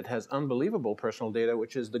company that has unbelievable personal data,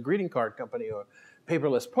 which is the greeting card company or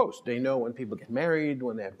paperless post. They know when people get married,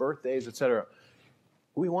 when they have birthdays, et cetera.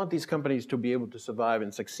 We want these companies to be able to survive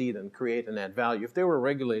and succeed and create and add value. If they were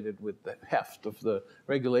regulated with the heft of the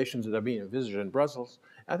regulations that are being envisaged in Brussels,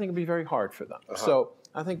 I think it would be very hard for them. So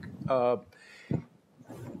I think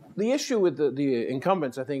the issue with the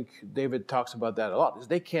incumbents, I think David talks about that a lot, is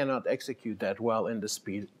they cannot execute that well in the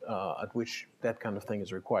speed at which that kind of thing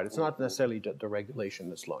is required. It's not necessarily the regulation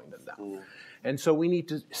that's slowing them down. And so we need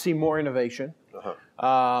to see more innovation.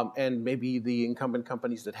 And maybe the incumbent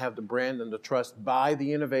companies that have the brand and the trust buy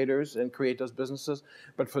the innovators and create those businesses.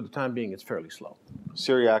 But for the time being, it's fairly slow.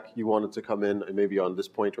 Cyriac, you wanted to come in, and maybe on this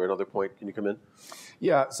point or another point. Can you come in?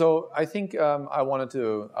 Yeah. So I think I wanted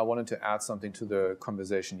to add something to the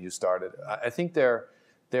conversation you started. I think there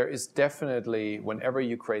is definitely, whenever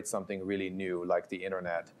you create something really new like the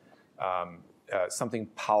internet, something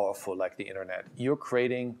powerful like the internet, you're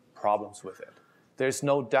creating problems with it. there's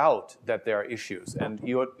no doubt that there are issues. And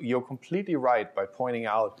you're completely right by pointing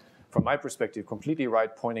out, from my perspective, completely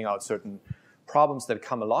right pointing out certain problems that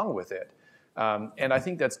come along with it. And I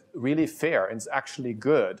think that's really fair, and it's actually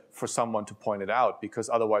good for someone to point it out, because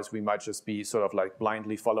otherwise we might just be sort of like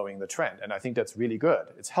blindly following the trend. And I think that's really good.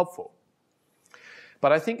 It's helpful.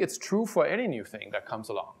 But I think it's true for any new thing that comes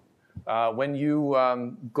along. When you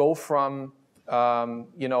go from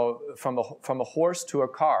a horse to a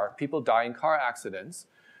car, people die in car accidents.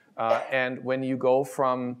 And when you go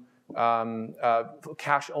from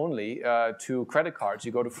cash only to credit cards,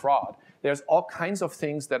 you go to fraud. There's all kinds of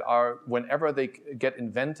things that are, whenever they get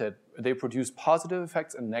invented, they produce positive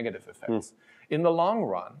effects and negative effects. In the long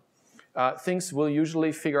run, things will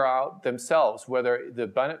usually figure out themselves whether the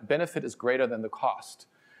benefit is greater than the cost.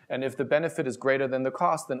 And if the benefit is greater than the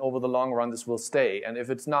cost, then over the long run, this will stay. And if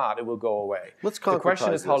it's not, it will go away. The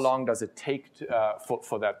question is, how long does it take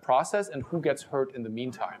for that process, and who gets hurt in the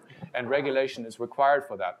meantime? And regulation is required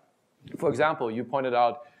for that. For example, you pointed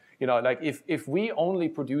out, like if we only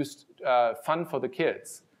produced fun for the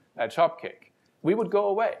kids at Shopkick, we would go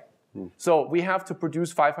away. So we have to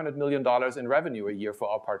produce $500 million in revenue a year for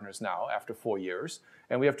our partners now after 4 years.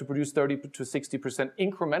 And we have to produce 30 to 60%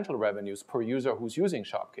 incremental revenues per user who's using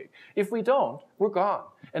Shopkick. If we don't, we're gone.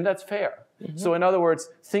 And that's fair. So in other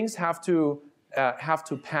words, things have to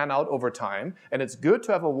pan out over time. And it's good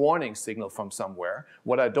to have a warning signal from somewhere.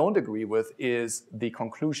 What I don't agree with is the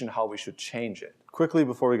conclusion how we should change it. Quickly,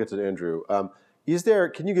 before we get to Andrew,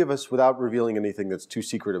 can you give us, without revealing anything that's too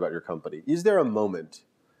secret about your company, is there a moment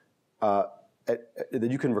that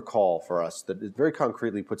you can recall for us that very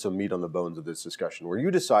concretely puts some meat on the bones of this discussion, where you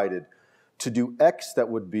decided to do X that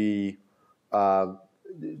would be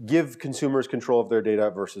give consumers control of their data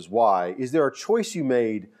versus Y? Is there a choice you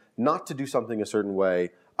made not to do something a certain way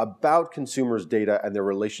about consumers' data and their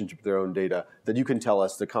relationship to their own data that you can tell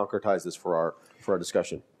us to concretize this for our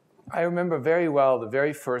discussion? I remember very well the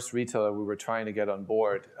very first retailer we were trying to get on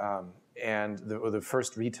board. And the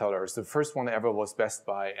first retailers, the first one ever was Best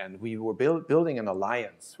Buy, and we were building an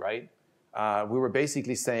alliance, right? We were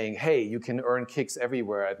basically saying, hey, you can earn kicks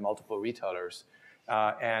everywhere at multiple retailers,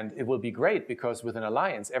 and it will be great because with an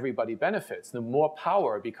alliance, everybody benefits. The more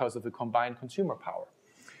power because of the combined consumer power.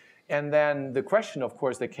 And then the question, of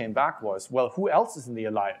course, that came back was, well, who else is in the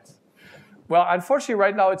alliance? Well, unfortunately,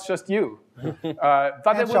 right now, it's just you. But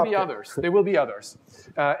there will be others. There will be others.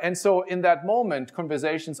 And so in that moment,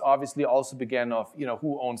 conversations obviously also began of,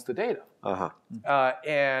 who owns the data?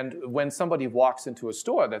 And when somebody walks into a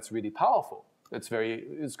store, that's really powerful. It's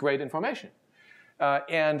great information.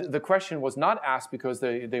 And the question was not asked because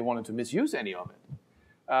they wanted to misuse any of it.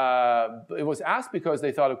 It was asked because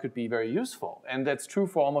they thought it could be very useful. And that's true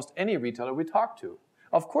for almost any retailer we talk to.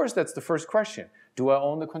 Of course, that's the first question. Do I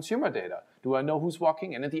own the consumer data? Do I know who's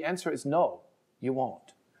walking in? And the answer is no, you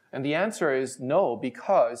won't. And the answer is no,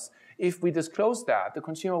 because if we disclose that, the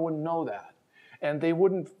consumer wouldn't know that. And they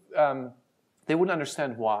wouldn't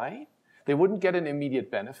understand why. They wouldn't get an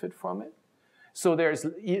immediate benefit from it. So there is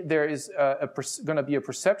going to be a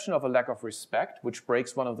perception of a lack of respect, which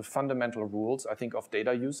breaks one of the fundamental rules, I think, of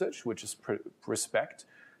data usage, which is respect.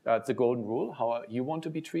 It's the golden rule, how you want to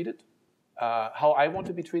be treated. How I want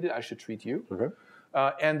to be treated, I should treat you. Okay.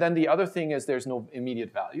 And then the other thing is there's no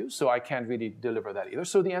immediate value, so I can't really deliver that either.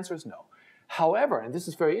 So the answer is no. However, and this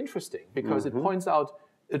is very interesting because it points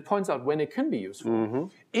out when it can be useful.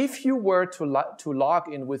 If you were to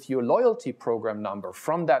log in with your loyalty program number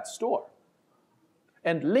from that store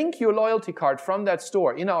and link your loyalty card from that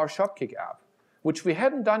store in our Shopkick app, which we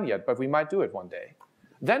hadn't done yet, but we might do it one day,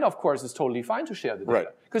 then, of course, it's totally fine to share the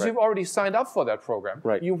data. Because you've already signed up for that program.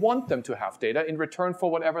 You want them to have data in return for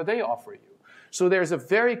whatever they offer you. So there's a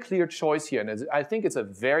very clear choice here, and I think it's a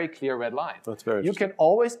very clear red line. That's very interesting. You can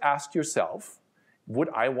always ask yourself, would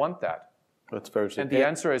I want that? That's very interesting. And the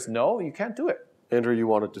answer is no, you can't do it. Andrew, you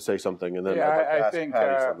wanted to say something, and then I think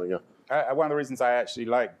one of the reasons I actually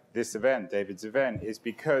like this event, David's event, is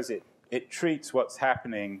because it treats what's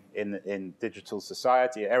happening in digital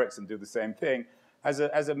society. Ericsson do the same thing. As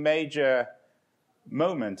a major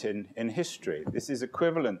moment in history. This is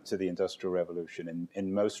equivalent to the Industrial Revolution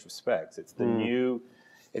in most respects. It's the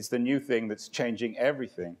new thing that's changing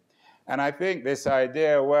everything. And I think this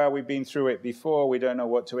idea, well, we've been through it before, we don't know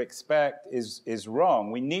what to expect, is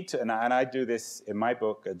wrong. We need to, and I do this in my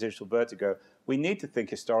book, Digital Vertigo, we need to think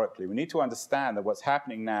historically. We need to understand that what's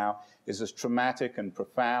happening now is as traumatic and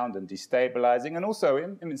profound and destabilizing, and also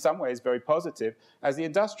in some ways very positive, as the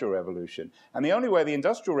Industrial Revolution. And the only way the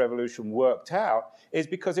Industrial Revolution worked out is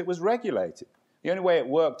because it was regulated. The only way it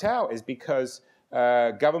worked out is because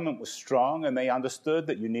Government was strong, and they understood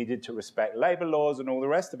that you needed to respect labor laws and all the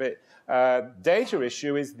rest of it. Data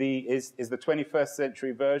issue is the 21st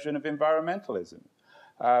century version of environmentalism.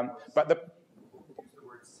 But the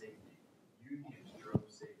word safety. Unions drove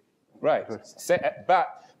safety. Right.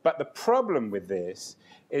 But the problem with this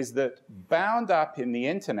is that bound up in the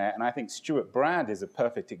internet, and I think Stuart Brand is a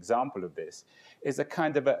perfect example of this, is a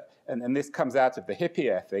kind of and this comes out of the hippie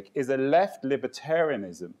ethic, is a left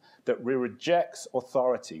libertarianism that rejects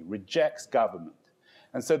authority, rejects government.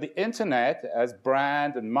 And so the internet, as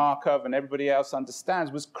Brand and Markov and everybody else understands,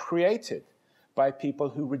 was created by people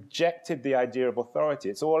who rejected the idea of authority.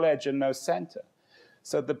 It's all edge and no center.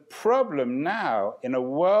 So the problem now, in a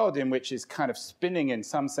world in which it's kind of spinning in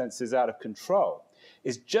some senses out of control,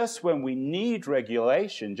 is just when we need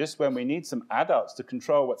regulation, just when we need some adults to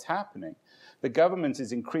control what's happening, the government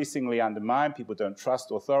is increasingly undermined. People don't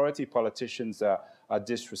trust authority. Politicians are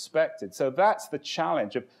disrespected. So that's the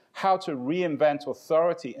challenge of how to reinvent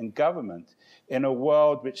authority and government in a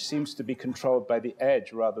world which seems to be controlled by the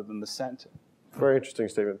edge rather than the center. Very interesting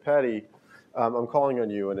statement. Patty, I'm calling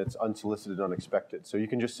on you, and it's unsolicited, unexpected. So you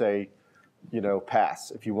can just say,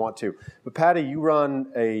 pass if you want to. But Patty, you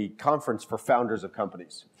run a conference for founders of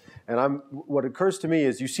companies. And what occurs to me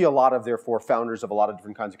is you see a lot of, therefore, founders of a lot of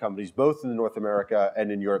different kinds of companies, both in North America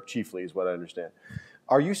and in Europe chiefly, is what I understand.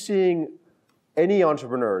 Are you seeing any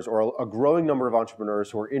entrepreneurs or a growing number of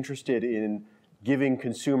entrepreneurs who are interested in giving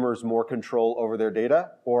consumers more control over their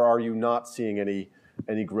data, or are you not seeing any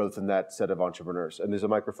growth in that set of entrepreneurs? And there's a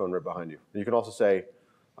microphone right behind you. And you can also say,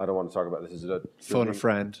 I don't want to talk about this. Is it a phone a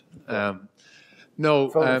friend? No.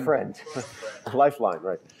 Phone a friend. Lifeline,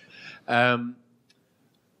 right.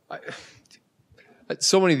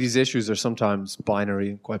 So many of these issues are sometimes binary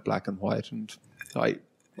and quite black and white. And I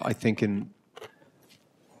think in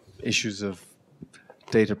issues of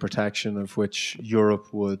data protection, of which Europe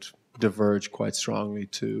would diverge quite strongly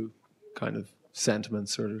to kind of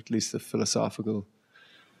sentiments, or at least the philosophical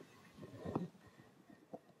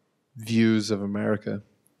views of America.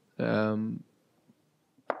 I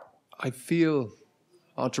feel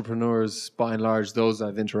entrepreneurs, by and large, those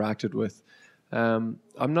I've interacted with, I'm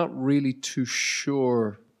not really too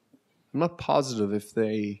sure, I'm not positive if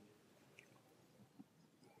they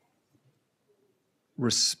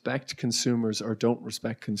respect consumers or don't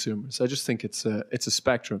respect consumers. I just think it's a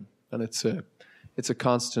spectrum, and it's a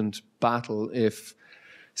constant battle. If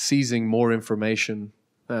seizing more information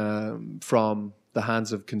from the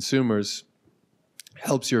hands of consumers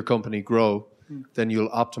helps your company grow, then you'll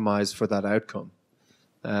optimize for that outcome.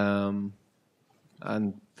 And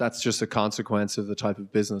that's just a consequence of the type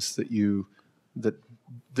of business that you're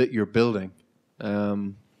building.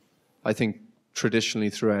 I think traditionally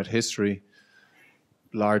throughout history,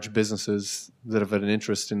 large businesses that have had an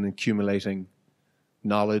interest in accumulating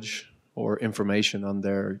knowledge or information on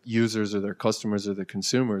their users or their customers or their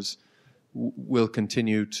consumers will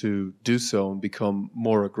continue to do so and become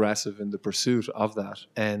more aggressive in the pursuit of that.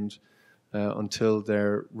 And until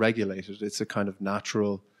they're regulated, it's a kind of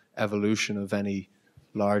natural evolution of any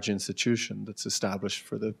large institution that's established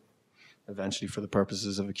eventually for the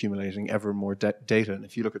purposes of accumulating ever more data. And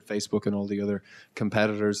if you look at Facebook and all the other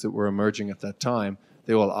competitors that were emerging at that time,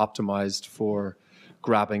 they all optimized for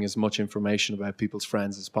grabbing as much information about people's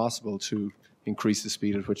friends as possible to increase the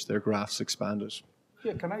speed at which their graphs expanded.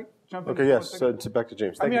 Yeah, can I jump in? Okay, yes, so back to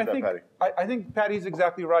James. Thank you for that, Patty. I think Patty's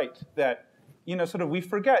exactly right, that sort of we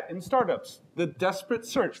forget in startups the desperate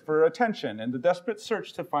search for attention and the desperate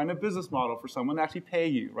search to find a business model for someone to actually pay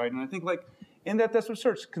you, right? And I think in that desperate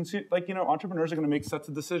search, entrepreneurs are going to make sets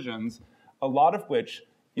of decisions, a lot of which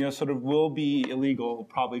sort of will be illegal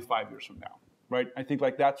probably 5 years from now. Right, I think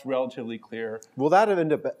that's relatively clear. Will that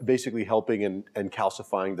end up basically helping and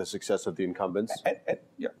calcifying the success of the incumbents?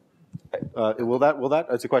 Yeah. Will that?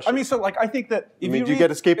 That's a question. I mean, so I think that if you get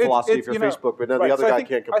escape velocity for Facebook, but then the other guy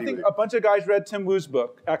can't compete with it. I think a bunch of guys read Tim Wu's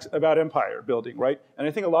book about empire building, right? And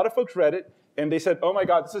I think a lot of folks read it and they said, "Oh my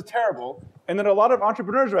God, this is terrible." And then a lot of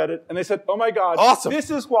entrepreneurs read it and they said, "Oh my God, awesome.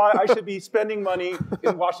 This is why I should be spending money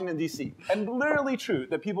in Washington D.C." And literally true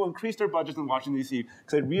that people increased their budgets in Washington D.C.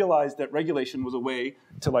 because they realized that regulation was a way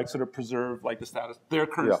to sort of preserve their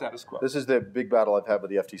current status quo. This is the big battle I've had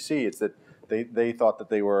with the FTC. It's that they thought that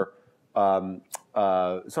they were.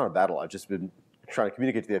 It's not a battle. I've just been trying to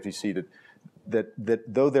communicate to the FTC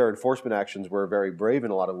that though their enforcement actions were very brave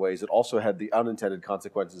in a lot of ways, it also had the unintended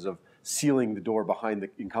consequences of sealing the door behind the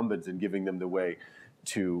incumbents and giving them the way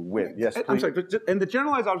to win. Yes, please. I'm sorry, and the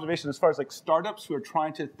generalized observation as far as like startups who are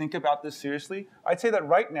trying to think about this seriously, I'd say that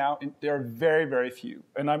right now there are very, very few.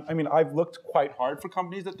 And I've looked quite hard for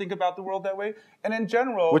companies that think about the world that way. And in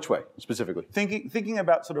general, which way specifically? Thinking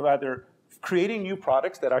about sort of either creating new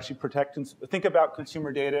products that actually think about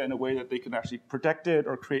consumer data in a way that they can actually protect it,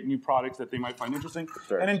 or create new products that they might find interesting.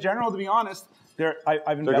 Sure. And in general, to be honest,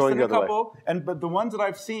 I've invested in a couple, but the ones that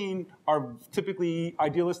I've seen are typically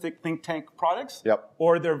idealistic think tank products,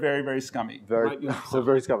 or they're very, very scummy. So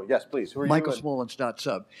very scummy. Yes, please. Who are Michael you? Smolens, not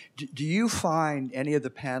sub. Do you find any of the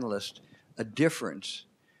panelists a difference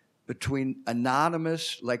between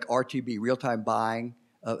anonymous, like RTB, real-time buying,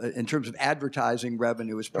 in terms of advertising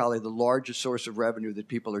revenue is probably the largest source of revenue that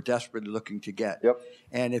people are desperately looking to get.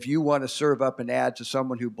 And if you want to serve up an ad to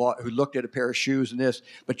someone who looked at a pair of shoes and this,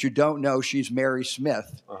 but you don't know she's Mary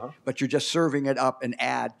Smith, but you're just serving it up an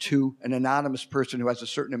ad to an anonymous person who has a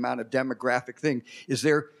certain amount of demographic thing, is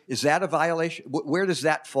that a violation? Where does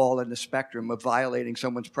that fall in the spectrum of violating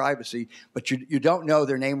someone's privacy? But you don't know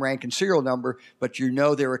their name, rank, and serial number, but you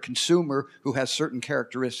know they're a consumer who has certain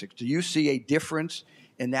characteristics. Do you see a difference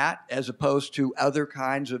in that as opposed to other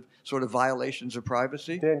kinds of sort of violations of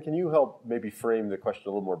privacy? Dan, can you help maybe frame the question a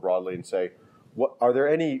little more broadly and say, are there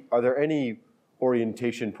any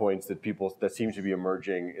orientation points that seem to be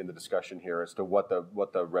emerging in the discussion here as to what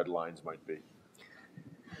the red lines might be?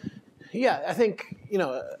 Yeah, I think,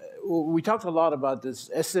 we talked a lot about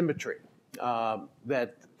this asymmetry,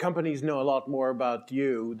 that companies know a lot more about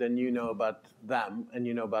you than you know about them, and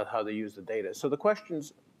you know about how they use the data. So the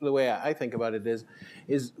questions, the way I think about it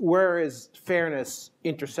is where is fairness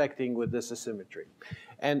intersecting with this asymmetry?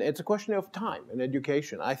 And it's a question of time and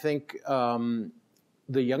education. I think the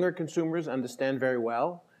younger consumers understand very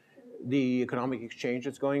well the economic exchange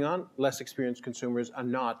that's going on. Less experienced consumers are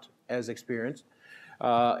not as experienced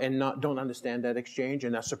and don't understand that exchange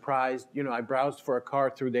and are surprised. I browsed for a car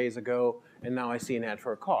 2 days ago and now I see an ad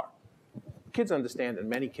for a car. Kids understand, and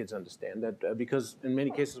many kids understand that because in many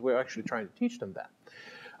cases we're actually trying to teach them that.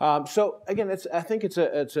 So again, I think it's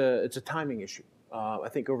a timing issue. I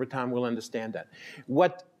think over time we'll understand that.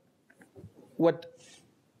 What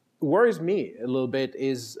worries me a little bit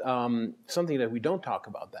is something that we don't talk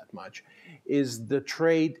about that much, is the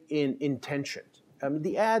trade in intentions.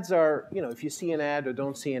 The ads are, if you see an ad or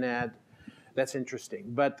don't see an ad, that's interesting.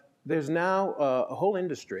 But there's now a whole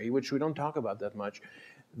industry, which we don't talk about that much,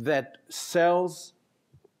 that sells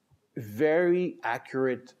very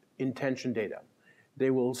accurate intention data. They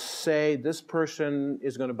will say this person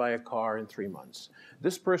is going to buy a car in 3 months.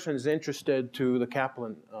 This person is interested to the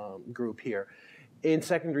Kaplan group here in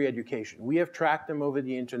secondary education. We have tracked them over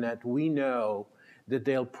the internet. We know that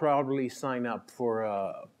they'll probably sign up for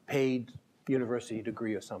a paid university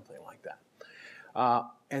degree or something like that.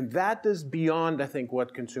 And that is beyond, I think,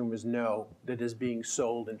 what consumers know that is being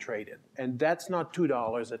sold and traded. And that's not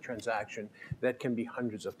 $2 a transaction. That can be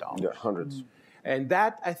hundreds of dollars. Yeah, hundreds. And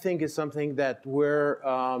that, I think, is something that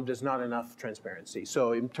there's not enough transparency.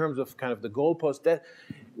 So in terms of kind of the goalpost,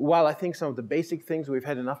 while I think some of the basic things we've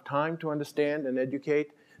had enough time to understand and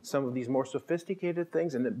educate, some of these more sophisticated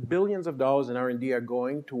things, and that billions of dollars in R&D are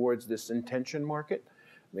going towards this intention market,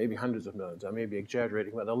 maybe hundreds of millions, I may be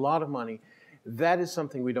exaggerating, but a lot of money, that is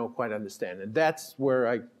something we don't quite understand. And that's where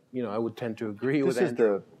I would tend to agree with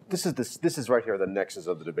Andrew. This is right here the nexus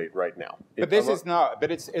of the debate right now. But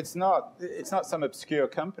it's not some obscure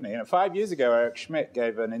company. 5 years ago, Eric Schmidt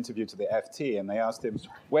gave an interview to the FT, and they asked him,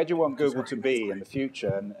 "Where do you want Google to be in the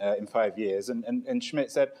future and in 5 years?" And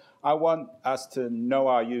Schmidt said, "I want us to know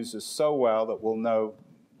our users so well that we'll know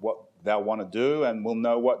what they'll want to do, and we'll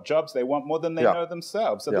know what jobs they want more than they know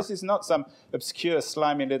themselves." So this is not some obscure,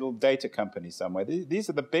 slimy little data company somewhere. These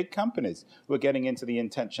are the big companies who are getting into the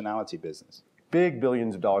intentionality business. Big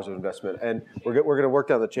billions of dollars of investment, and we're going to work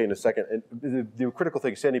down the chain in a second. And the critical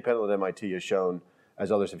thing, Sandy Pendleton at MIT has shown, as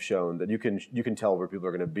others have shown, that you can tell where people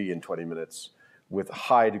are going to be in 20 minutes with a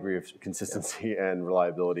high degree of consistency and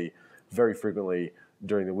reliability very frequently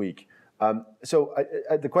during the week. So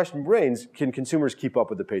the question remains, can consumers keep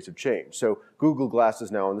up with the pace of change? So Google Glass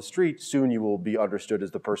is now on the street. Soon you will be understood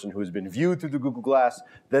as the person who has been viewed through the Google Glass.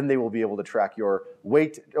 Then they will be able to track your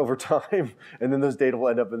weight over time. And then those data will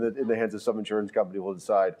end up in the hands of some insurance company who will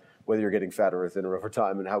decide whether you're getting fatter or thinner over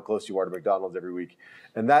time and how close you are to McDonald's every week.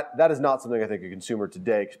 And that is not something I think a consumer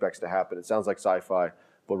today expects to happen. It sounds like sci-fi,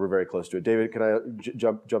 but we're very close to it. David, can I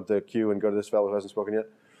jump the queue and go to this fellow who hasn't spoken yet?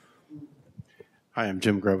 Hi, I'm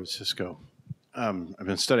Jim Grove with Cisco. I've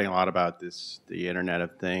been studying a lot about the Internet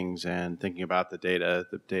of Things and thinking about the data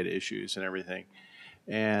issues and everything.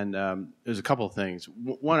 And there's a couple of things.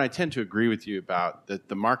 One, I tend to agree with you about that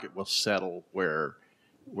the market will settle where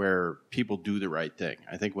people do the right thing.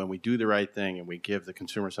 I think when we do the right thing and we give the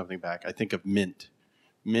consumer something back, I think of Mint.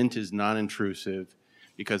 Mint is non-intrusive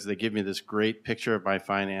because they give me this great picture of my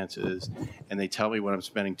finances and they tell me when I'm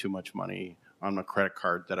spending too much money on a credit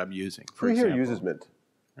card that I'm using. Who here uses Mint?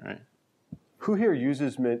 Right. Who here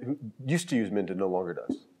uses Mint, who used to use Mint and no longer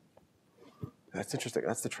does? That's interesting.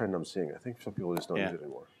 That's the trend I'm seeing. I think some people just don't use it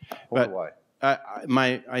anymore. I wonder why.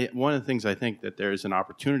 One of the things I think that there's an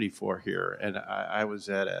opportunity for here, and I was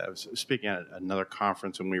speaking at another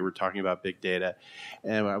conference when we were talking about big data,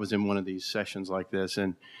 and I was in one of these sessions like this,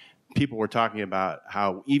 and people were talking about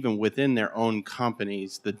how even within their own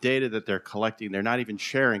companies, the data that they're collecting, they're not even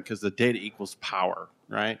sharing because the data equals power,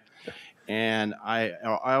 right? And I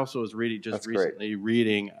also was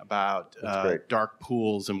reading about dark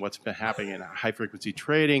pools and what's been happening in high frequency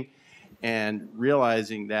trading, and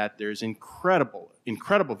realizing that there's incredible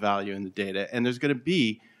value in the data, and there's going to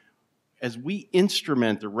be, as we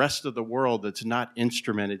instrument the rest of the world that's not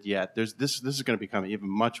instrumented yet, this is going to become even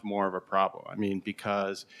much more of a problem. I mean,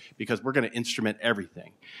 because we're going to instrument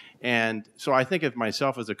everything. And so I think of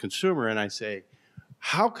myself as a consumer and I say,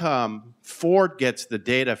 how come Ford gets the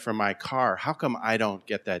data from my car? How come I don't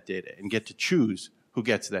get that data and get to choose who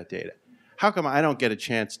gets that data? How come I don't get a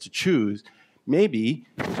chance to choose? Maybe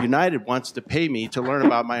United wants to pay me to learn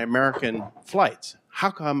about my American flights. How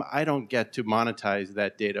come I don't get to monetize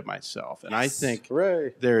that data myself? And I think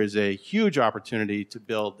there is a huge opportunity to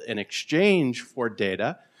build an exchange for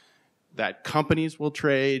data that companies will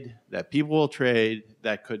trade, that people will trade,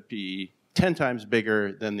 that could be 10 times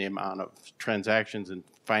bigger than the amount of transactions and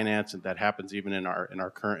finance that happens even in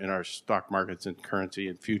our stock markets and currency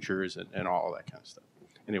and futures and all of that kind of stuff.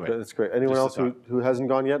 Anyway, that's great. Anyone else who hasn't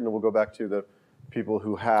gone yet? And then we'll go back to the people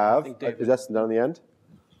who have. Is that done on the end?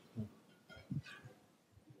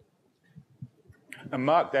 And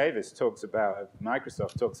Mark Davis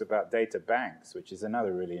Microsoft talks about data banks, which is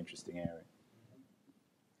another really interesting area.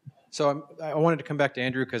 So I wanted to come back to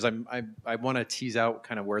Andrew because I want to tease out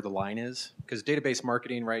kind of where the line is. Because database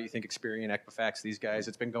marketing, right, you think Experian, Equifax, these guys,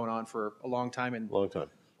 it's been going on for a long time. And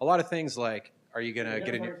a lot of things like, are you going to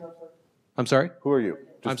get a new... I'm sorry? Who are you?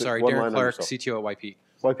 I'm sorry, Darren Clark, CTO at YP.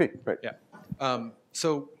 YP, right. Yeah.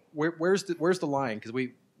 So where's the line? Because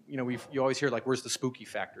you always hear like, where's the spooky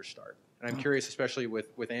factor start? And I'm curious, especially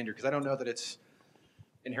with Andrew, because I don't know that it's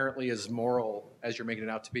inherently as moral as you're making it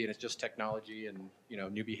out to be, and it's just technology and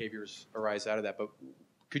new behaviors arise out of that. But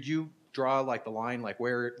could you draw like the line, like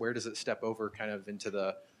where does it step over kind of into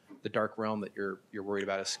the dark realm that you're worried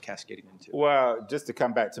about us cascading into? Well, just to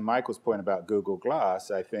come back to Michael's point about Google Glass,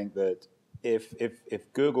 I think that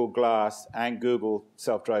if Google Glass and Google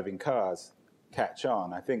self-driving cars catch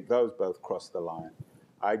on, I think those both cross the line.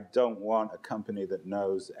 I don't want a company that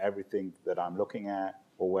knows everything that I'm looking at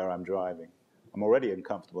or where I'm driving. I'm already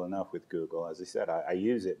uncomfortable enough with Google. As I said, I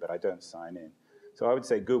use it, but I don't sign in. So I would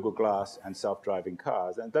say Google Glass and self-driving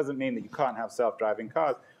cars. And it doesn't mean that you can't have self-driving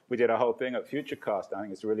cars. We did a whole thing at Futurecast. I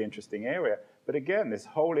think it's a really interesting area. But again, this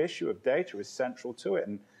whole issue of data is central to it.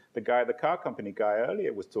 And the car company guy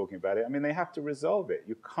earlier was talking about it. I mean, they have to resolve it.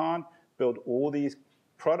 You can't build all these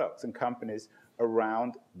products and companies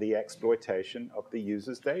around the exploitation of the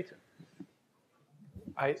user's data.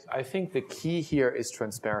 I think the key here is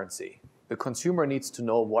transparency. The consumer needs to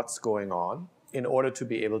know what's going on in order to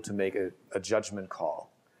be able to make a judgment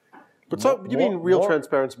call. But you mean real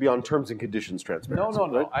transparency beyond terms and conditions transparency? No.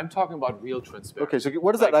 Right? I'm talking about real transparency. Okay, so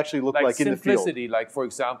what does that actually look like in the field? Simplicity, like for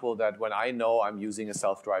example, that when I know I'm using a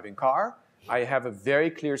self-driving car, I have a very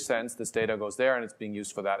clear sense this data goes there and it's being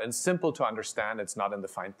used for that. And simple to understand, it's not in the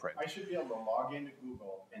fine print. I should be able to log into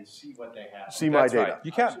Google and see what they have. See my data. Right.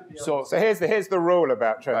 You can. So here's the rule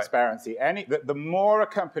about transparency. The more a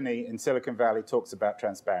company in Silicon Valley talks about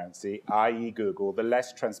transparency, i.e. Google, the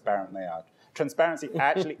less transparent they are. Transparency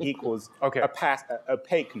actually equals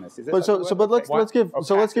opaqueness. Let's give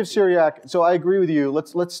Cyriac. So I agree with you.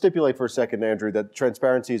 Let's stipulate for a second, Andrew, that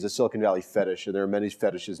transparency is a Silicon Valley fetish, and there are many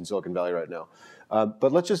fetishes in Silicon Valley right now.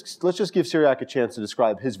 But let's just give Cyriac a chance to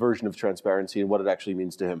describe his version of transparency and what it actually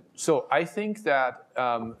means to him. So I think that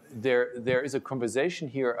there is a conversation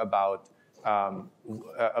here about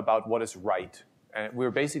what is right, and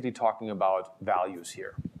we're basically talking about values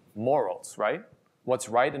here, morals, right? What's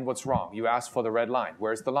right and what's wrong. You asked for the red line.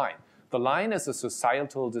 Where's the line? The line is a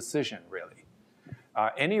societal decision, really.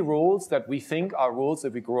 Any rules that we think are rules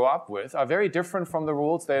that we grew up with are very different from the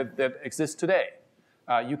rules that exist today.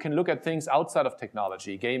 You can look at things outside of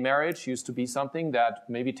technology. Gay marriage used to be something that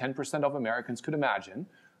maybe 10% of Americans could imagine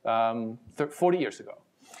 40 years ago.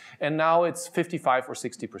 And now it's 55 or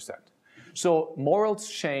 60%. So morals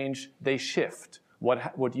change, they shift.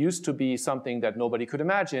 What used to be something that nobody could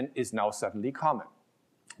imagine is now suddenly common.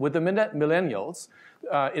 With the millennials,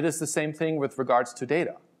 it is the same thing with regards to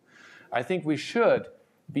data. I think we should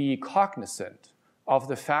be cognizant of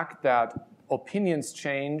the fact that opinions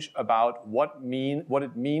change about what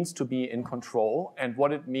it means to be in control and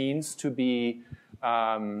what it means to be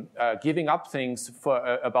giving up things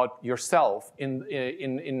about yourself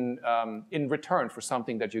in return for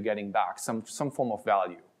something that you're getting back, some form of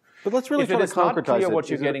value. But let's really if try it to is not concretize clear it. what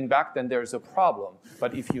you're getting back, then there's a problem.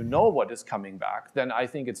 But if you know what is coming back, then I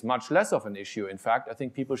think it's much less of an issue. In fact, I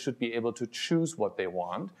think people should be able to choose what they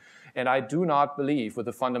want. And I do not believe with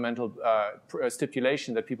the fundamental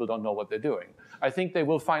stipulation that people don't know what they're doing. I think they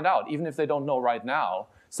will find out, even if they don't know right now.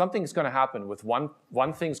 Something's going to happen with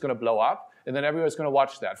one thing's going to blow up, and then everyone's going to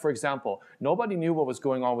watch that. For example, nobody knew what was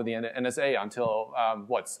going on with the NSA until,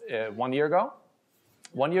 1 year ago?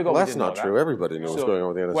 1 year ago, Well, we that's didn't not know that. true. Everybody knew what was going on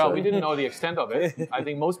with the NSA. Well, we didn't know the extent of it. I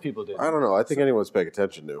think most people did. I don't know. I think anyone who's paying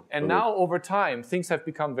attention knew. And now, over time, things have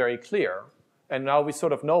become very clear. And now we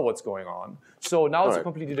sort of know what's going on. So now it's a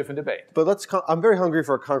completely different debate. But I'm very hungry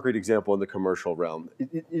for a concrete example in the commercial realm.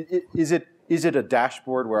 Is it a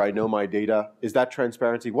dashboard where I know my data? Is that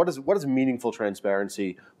transparency? What is meaningful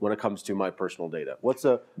transparency when it comes to my personal data? What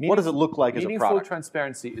does it look like as a product? Meaningful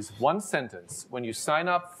transparency is one sentence. When you sign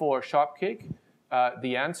up for Shopkick,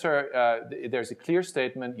 the answer, there's a clear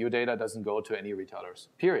statement, your data doesn't go to any retailers,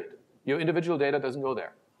 period. Your individual data doesn't go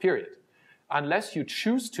there, period. Unless you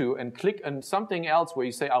choose to and click on something else where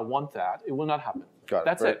you say, I want that, it will not happen. Got it.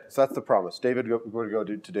 That's it. So that's the promise. David, we're going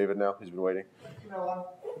to go to David now. He's been waiting.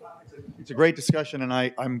 It's a great discussion, and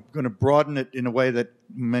I'm going to broaden it in a way that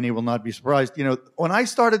many will not be surprised. You know, when I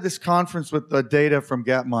started this conference with the data from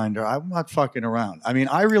Gapminder, I'm not fucking around. I mean,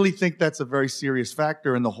 I really think that's a very serious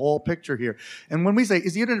factor in the whole picture here. And when we say,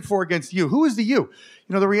 is the internet for or against you? Who is the you?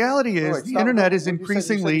 You know, the reality is the internet is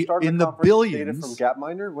increasingly in the billions. Data from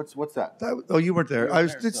Gapminder? What's that? Oh, you weren't there. I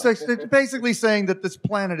was basically saying that this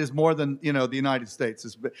planet is more than, you know, the United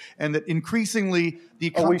States, and that increasingly the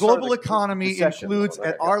global economy includes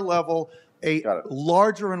at our level a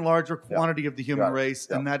larger and larger quantity of the human race,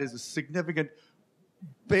 and that is a significant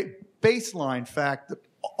baseline fact that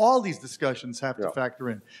all these discussions have to factor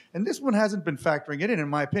in. And this one hasn't been factoring it in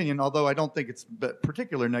my opinion, although I don't think it's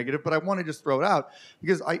particular negative, but I want to just throw it out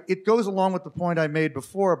because it goes along with the point I made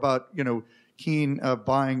before about, you know, Keen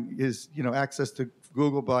buying his, you know, access to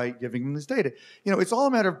Google by giving him this data. You know, it's all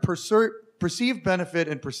a matter of perceived benefit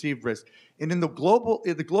and perceived risk. And in the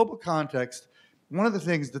global context, one of the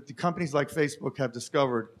things that the companies like Facebook have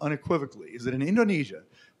discovered unequivocally is that in Indonesia,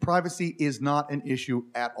 privacy is not an issue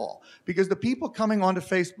at all. Because the people coming onto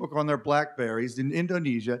Facebook on their BlackBerries in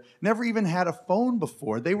Indonesia never even had a phone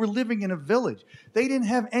before. They were living in a village. They didn't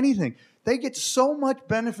have anything. They get so much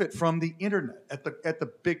benefit from the internet at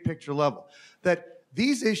the big picture level that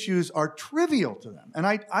these issues are trivial to them. And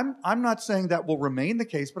I'm not saying that will remain the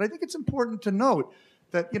case, but I think it's important to note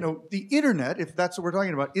that, you know, the internet, if that's what we're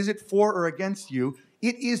talking about, is it for or against you?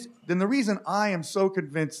 It is. Then the reason I am so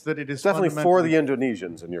convinced that it is definitely for the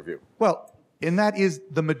Indonesians, in your view. Well, and that is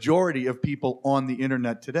the majority of people on the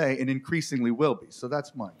internet today, and increasingly will be. So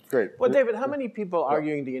that's mine. Great. Well, David, how many people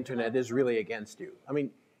arguing the internet is really against you? I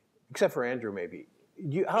mean, except for Andrew, maybe.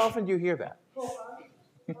 How often do you hear that?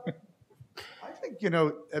 I think, you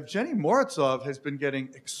know, Evgeny Morozov has been getting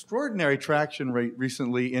extraordinary traction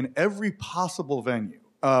recently in every possible venue.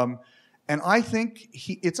 And I think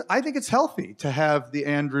it's healthy to have the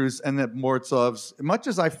Andrews and the Morozovs, much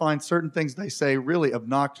as I find certain things they say really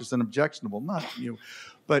obnoxious and objectionable, not you.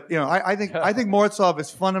 But, you know, I think Morozov is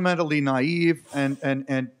fundamentally naive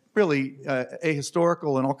and really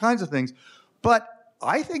ahistorical and all kinds of things. But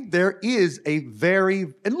I think there is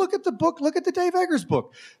and look at the book, look at the Dave Eggers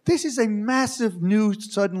book. This is a massive new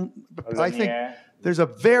sudden, I think there's a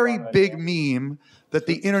very big meme that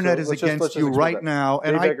the internet is against you right now,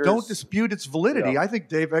 and I don't dispute its validity. I think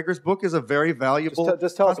Dave Eggers' book is a very valuable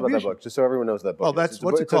Just tell us about that book, just so everyone knows that book. Well, that's it's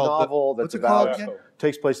what's it called? It's a novel that's about,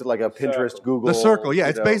 takes place at like a Pinterest, Google. The Circle, yeah.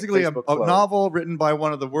 It's basically a Facebook novel written by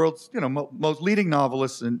one of the world's, you know, most leading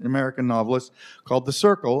novelists, and American novelists, called The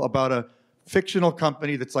Circle, about a fictional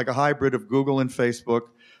company that's like a hybrid of Google and Facebook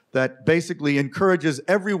that basically encourages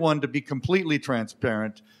everyone to be completely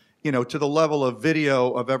transparent, you know, to the level of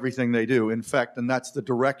video of everything they do. In fact, and that's the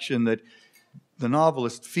direction that the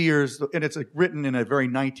novelist fears, and it's written in a very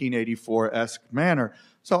 1984-esque manner.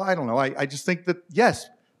 So I don't know. I just think that, yes,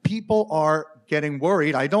 people are getting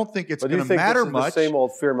worried. I don't think it's going to matter much. This is the same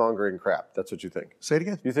old fear-mongering crap. That's what you think. Say it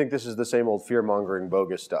again. You think this is the same old fear-mongering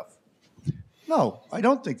bogus stuff? No, I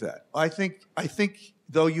don't think that. I think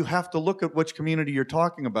though you have to look at which community you're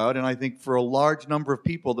talking about, and I think for a large number of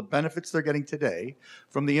people, the benefits they're getting today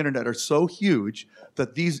from the internet are so huge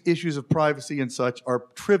that these issues of privacy and such are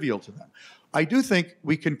trivial to them. I do think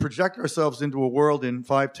we can project ourselves into a world in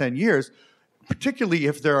 5, 10 years, particularly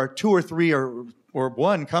if there are 2 or 3 or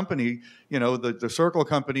one company, the Circle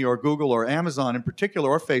company or Google or Amazon in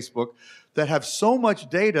particular or Facebook, that have so much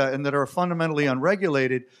data and that are fundamentally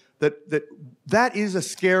unregulated that is a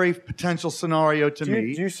scary potential scenario to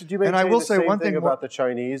me. Do you maintain and I will the say same one thing thing about the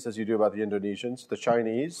Chinese as you do about the Indonesians? The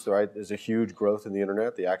Chinese, right, there's a huge growth in the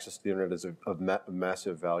internet. The access to the internet is of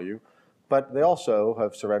massive value. But they also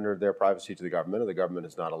have surrendered their privacy to the government, and the government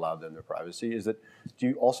has not allowed them their privacy. Do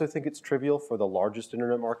you also think it's trivial for the largest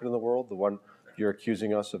internet market in the world, the one you're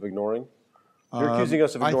accusing us of ignoring? You're accusing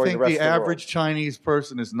us of ignoring the rest of the world. I think the average Chinese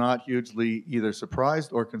person is not hugely either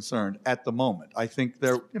surprised or concerned at the moment. I think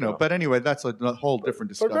they're, but anyway, that's a whole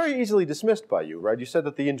different discussion. But very easily dismissed by you, right? You said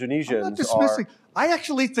that the Indonesians I'm not dismissing. I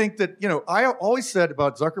actually think that, I always said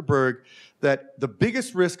about Zuckerberg that the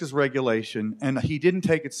biggest risk is regulation, and he didn't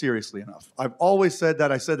take it seriously enough. I've always said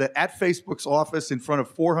that. I said that at Facebook's office in front of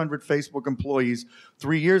 400 Facebook employees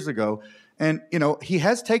 3 years ago. And, he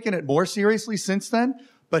has taken it more seriously since then,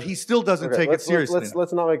 but he still doesn't take it seriously.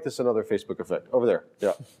 Let's not make this another Facebook effect. Over there,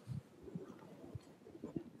 yeah.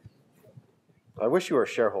 I wish you were a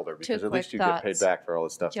shareholder because at least you get paid back for all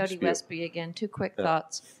this stuff. Jody Westby again. 2 quick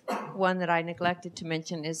thoughts. One that I neglected to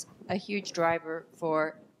mention is a huge driver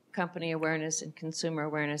for company awareness and consumer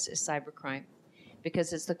awareness is cybercrime,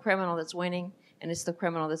 because it's the criminal that's winning and it's the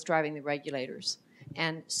criminal that's driving the regulators.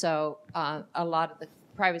 And so a lot of the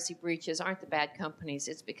privacy breaches aren't the bad companies,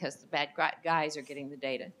 it's because the bad guys are getting the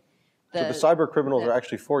data. So the cyber criminals are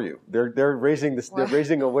actually for you. They're raising this. They're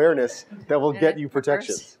raising awareness that will get you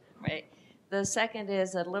protections. Right. The second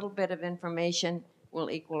is a little bit of information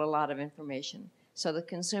will equal a lot of information. So the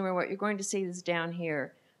consumer, what you're going to see is down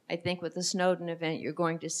here. I think with the Snowden event, you're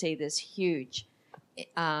going to see this huge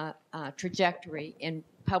trajectory in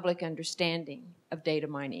public understanding of data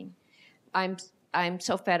mining. I'm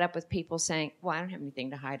so fed up with people saying, well, I don't have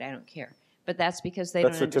anything to hide, I don't care. But that's because they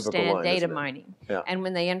don't understand data mining. Yeah. And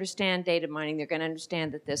when they understand data mining, they're going to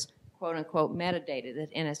understand that this quote-unquote metadata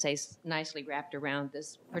that NSA's nicely wrapped around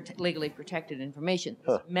this legally protected information,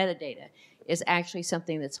 this metadata, is actually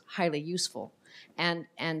something that's highly useful. And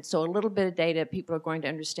so a little bit of data people are going to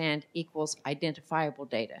understand equals identifiable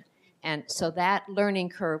data. And so that learning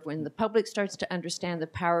curve, when the public starts to understand the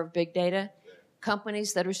power of big data,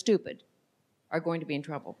 companies that are stupid are going to be in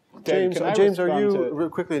trouble. James, are you, real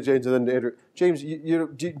quickly, James, and then Andrew. James,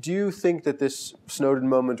 do you think that this Snowden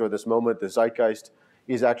moment or this moment, the zeitgeist,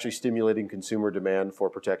 is actually stimulating consumer demand for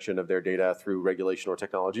protection of their data through regulation or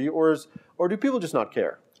technology, or do people just not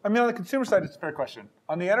care? I mean, on the consumer side, it's a fair question.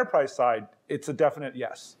 On the enterprise side, it's a definite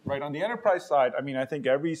yes, right? On the enterprise side, I mean, I think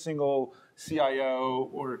every single CIO,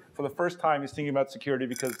 or for the first time, is thinking about security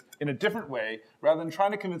because in a different way, rather than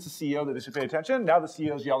trying to convince the CEO that they should pay attention, now the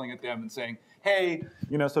CEO is yelling at them and saying, hey,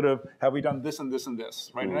 sort of, have we done this and this and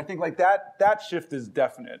this, right? And I think like that shift is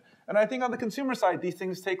definite. And I think on the consumer side, these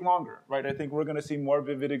things take longer, right? I think we're going to see more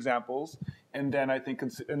vivid examples, and then I think,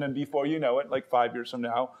 and then before you know it, like 5 years from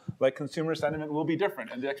now, like consumer sentiment will be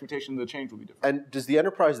different, and the expectation of the change will be different. And does the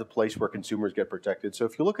enterprise the place where consumers get protected? So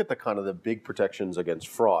if you look at the kind of the big protections against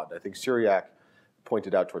fraud, I think Cyriac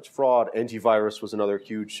pointed out towards fraud. Antivirus was another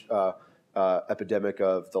huge epidemic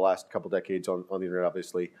of the last couple decades on the internet,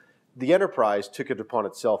 obviously. The enterprise took it upon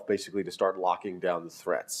itself basically to start locking down the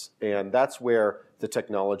threats. And that's where the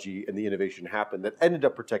technology and the innovation happened that ended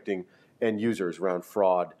up protecting end users around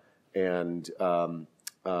fraud and antivirus.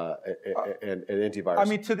 I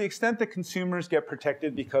mean, to the extent that consumers get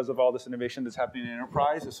protected because of all this innovation that's happening in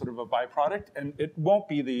enterprise is sort of a byproduct, and it won't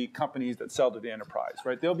be the companies that sell to the enterprise,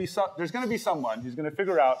 right? There's going to be someone who's going to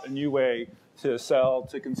figure out a new way to sell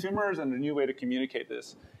to consumers and a new way to communicate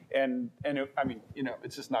this. And I mean,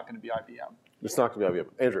 it's just not going to be IBM. It's not going to be IBM.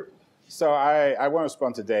 Andrew. So I want to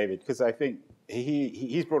respond to David because I think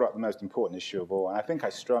he's brought up the most important issue of all, and I think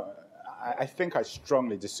I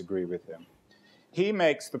strongly disagree with him. He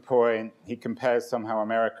makes the point, he compares somehow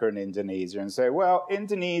America and Indonesia and say, well,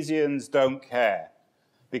 Indonesians don't care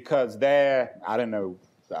because they're, I don't know,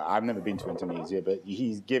 I've never been to Indonesia, but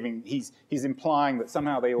he's implying that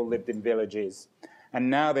somehow they all lived in villages. And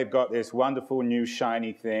now they've got this wonderful new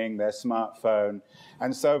shiny thing, their smartphone.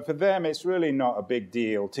 And so for them, it's really not a big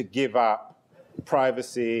deal to give up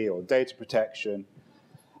privacy or data protection.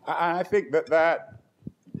 I think that's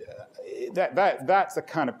a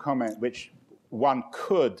kind of comment which one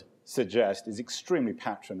could suggest is extremely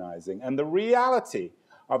patronizing. And the reality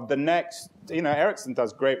of the next, Ericsson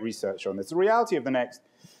does great research on this, the reality of the next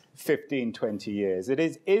 15, 20 years. It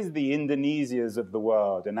is the Indonesias of the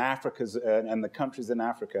world and Africa's and the countries in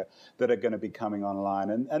Africa that are going to be coming online.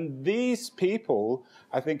 And these people,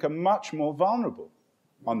 I think, are much more vulnerable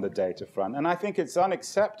on the data front. And I think it's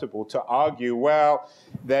unacceptable to argue, well,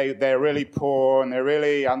 they're really poor and they're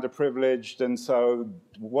really underprivileged, and so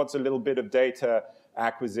what's a little bit of data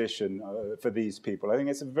acquisition for these people? I think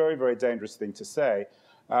it's a very, very dangerous thing to say.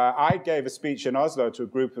 I gave a speech in Oslo to a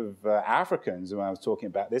group of Africans when I was talking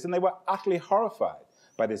about this, and they were utterly horrified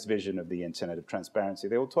by this vision of the Internet of transparency.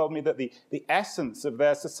 They all told me that the essence of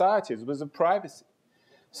their societies was of privacy.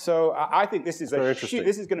 So I think this is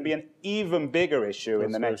this is going to be an even bigger issue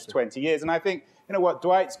in the next 20 years. And I think what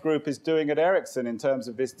Dwight's group is doing at Ericsson in terms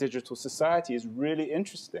of this digital society is really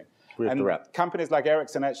interesting. And companies like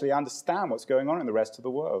Ericsson actually understand what's going on in the rest of the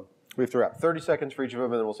world. We have to wrap. 30 seconds for each of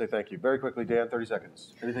them, and then we'll say thank you. Very quickly, Dan, 30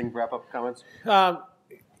 seconds. Anything, wrap-up comments?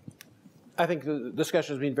 I think the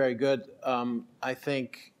discussion has been very good. I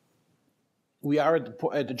think we are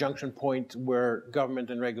at the junction point where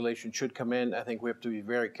government and regulation should come in. I think we have to be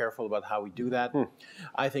very careful about how we do that.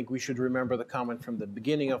 I think we should remember the comment from the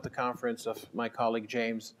beginning of the conference of my colleague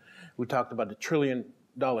James, who talked about the $1 trillion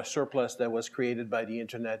surplus that was created by the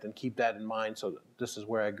Internet, and keep that in mind. So this is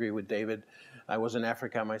where I agree with David. I was in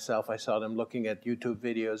Africa myself. I saw them looking at YouTube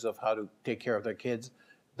videos of how to take care of their kids.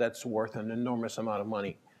 That's worth an enormous amount of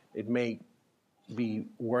money. It may be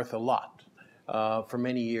worth a lot for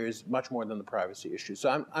many years, much more than the privacy issue.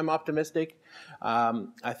 So I'm optimistic.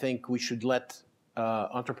 I think we should let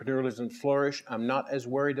entrepreneurialism flourish. I'm not as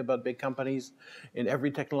worried about big companies. In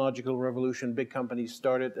every technological revolution, big companies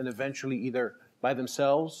started and eventually either by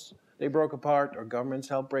themselves they broke apart or governments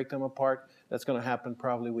helped break them apart. That's going to happen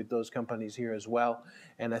probably with those companies here as well.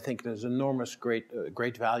 And I think there's enormous great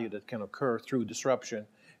value that can occur through disruption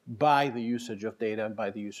by the usage of data and by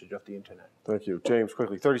the usage of the Internet. Thank you. James,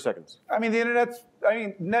 quickly, 30 seconds. I mean, net,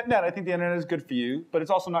 I think the Internet is good for you, but it's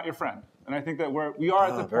also not your friend. And I think that we are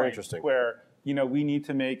at the point where, we need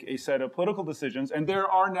to make a set of political decisions, and there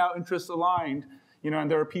are now interests aligned,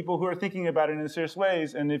 and there are people who are thinking about it in serious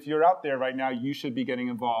ways. And if you're out there right now, you should be getting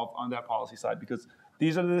involved on that policy side, because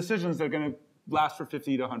these are the decisions that are going to last for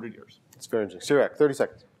 50 to 100 years. It's very interesting. Cyriac, 30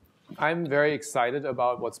 seconds. I'm very excited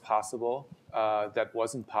about what's possible that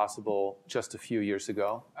wasn't possible just a few years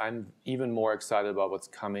ago. I'm even more excited about what's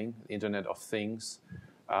coming, the Internet of Things,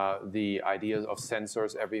 the idea of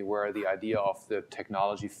sensors everywhere, the idea of the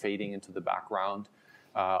technology fading into the background,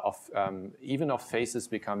 even of faces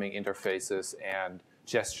becoming interfaces and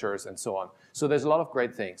gestures and so on. So there's a lot of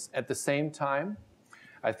great things. At the same time,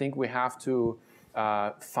 I think we have to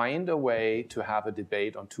find a way to have a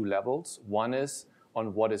debate on two levels. One is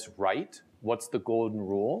on what is right, what's the golden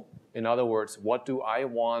rule. In other words, what do I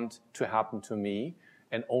want to happen to me,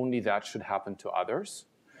 and only that should happen to others.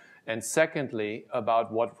 And secondly, about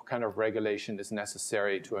what kind of regulation is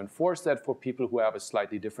necessary to enforce that for people who have a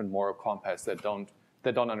slightly different moral compass that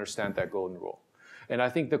don't understand that golden rule. And I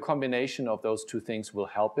think the combination of those two things will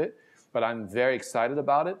help it. But I'm very excited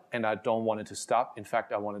about it, and I don't want it to stop. In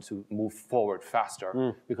fact, I want it to move forward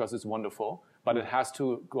faster because it's wonderful. But it has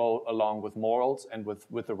to go along with morals and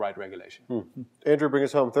with the right regulation. Andrew, bring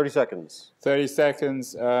us home. 30 seconds. 30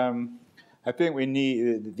 seconds. I think we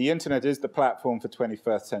need, the Internet is the platform for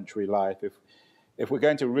 21st century life. If we're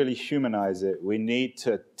going to really humanize it, we need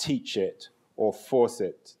to teach it or force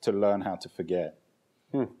it to learn how to forget.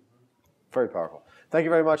 Very powerful. Thank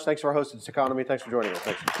you very much. Thanks for our host at Techonomy. Thanks for joining us.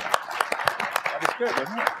 Thanks. That was good,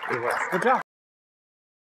 wasn't it? Good job.